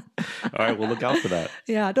 All right, we'll look out for that.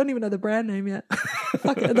 Yeah, I don't even know the brand name yet.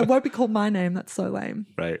 Fuck it. That won't be called my name. That's so lame.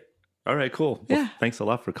 Right. All right, cool. Well, thanks a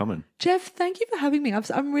lot for coming. Jeff, thank you for having me.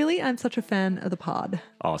 I'm such a fan of the pod.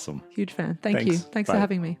 Awesome. Huge fan. Thank you. Thanks for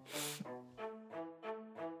having me.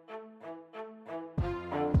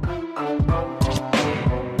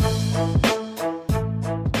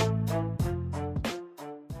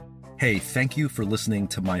 Hey, thank you for listening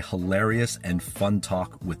to my hilarious and fun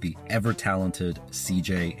talk with the ever-talented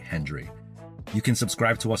CJ Hendry. You can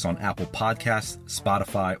subscribe to us on Apple Podcasts,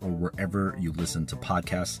 Spotify, or wherever you listen to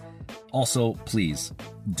podcasts. Also, please,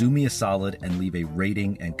 do me a solid and leave a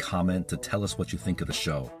rating and comment to tell us what you think of the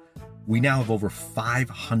show. We now have over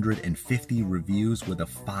 550 reviews with a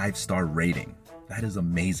 5-star rating. That is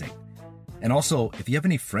amazing. And also, if you have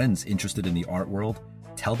any friends interested in the art world,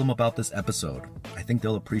 tell them about this episode. I think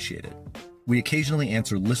they'll appreciate it. We occasionally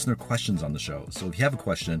answer listener questions on the show, so if you have a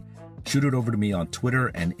question, shoot it over to me on Twitter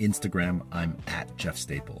and Instagram. I'm at Jeff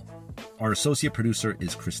Staple. Our associate producer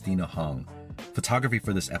is Christina Hung. Photography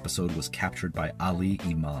for this episode was captured by Ali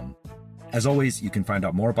Imam. As always, you can find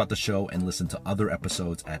out more about the show and listen to other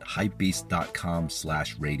episodes at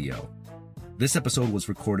hypebeast.com/radio. This episode was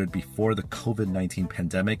recorded before the COVID-19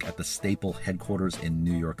 pandemic at the Staple headquarters in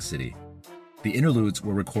New York City. The interludes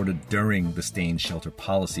were recorded during the stay in shelter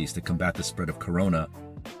policies to combat the spread of corona,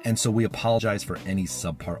 and so we apologize for any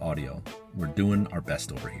subpar audio. We're doing our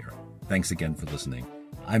best over here. Thanks again for listening.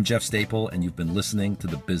 I'm Jeff Staple, and you've been listening to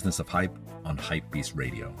The Business of Hype on Hypebeast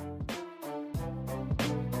Radio.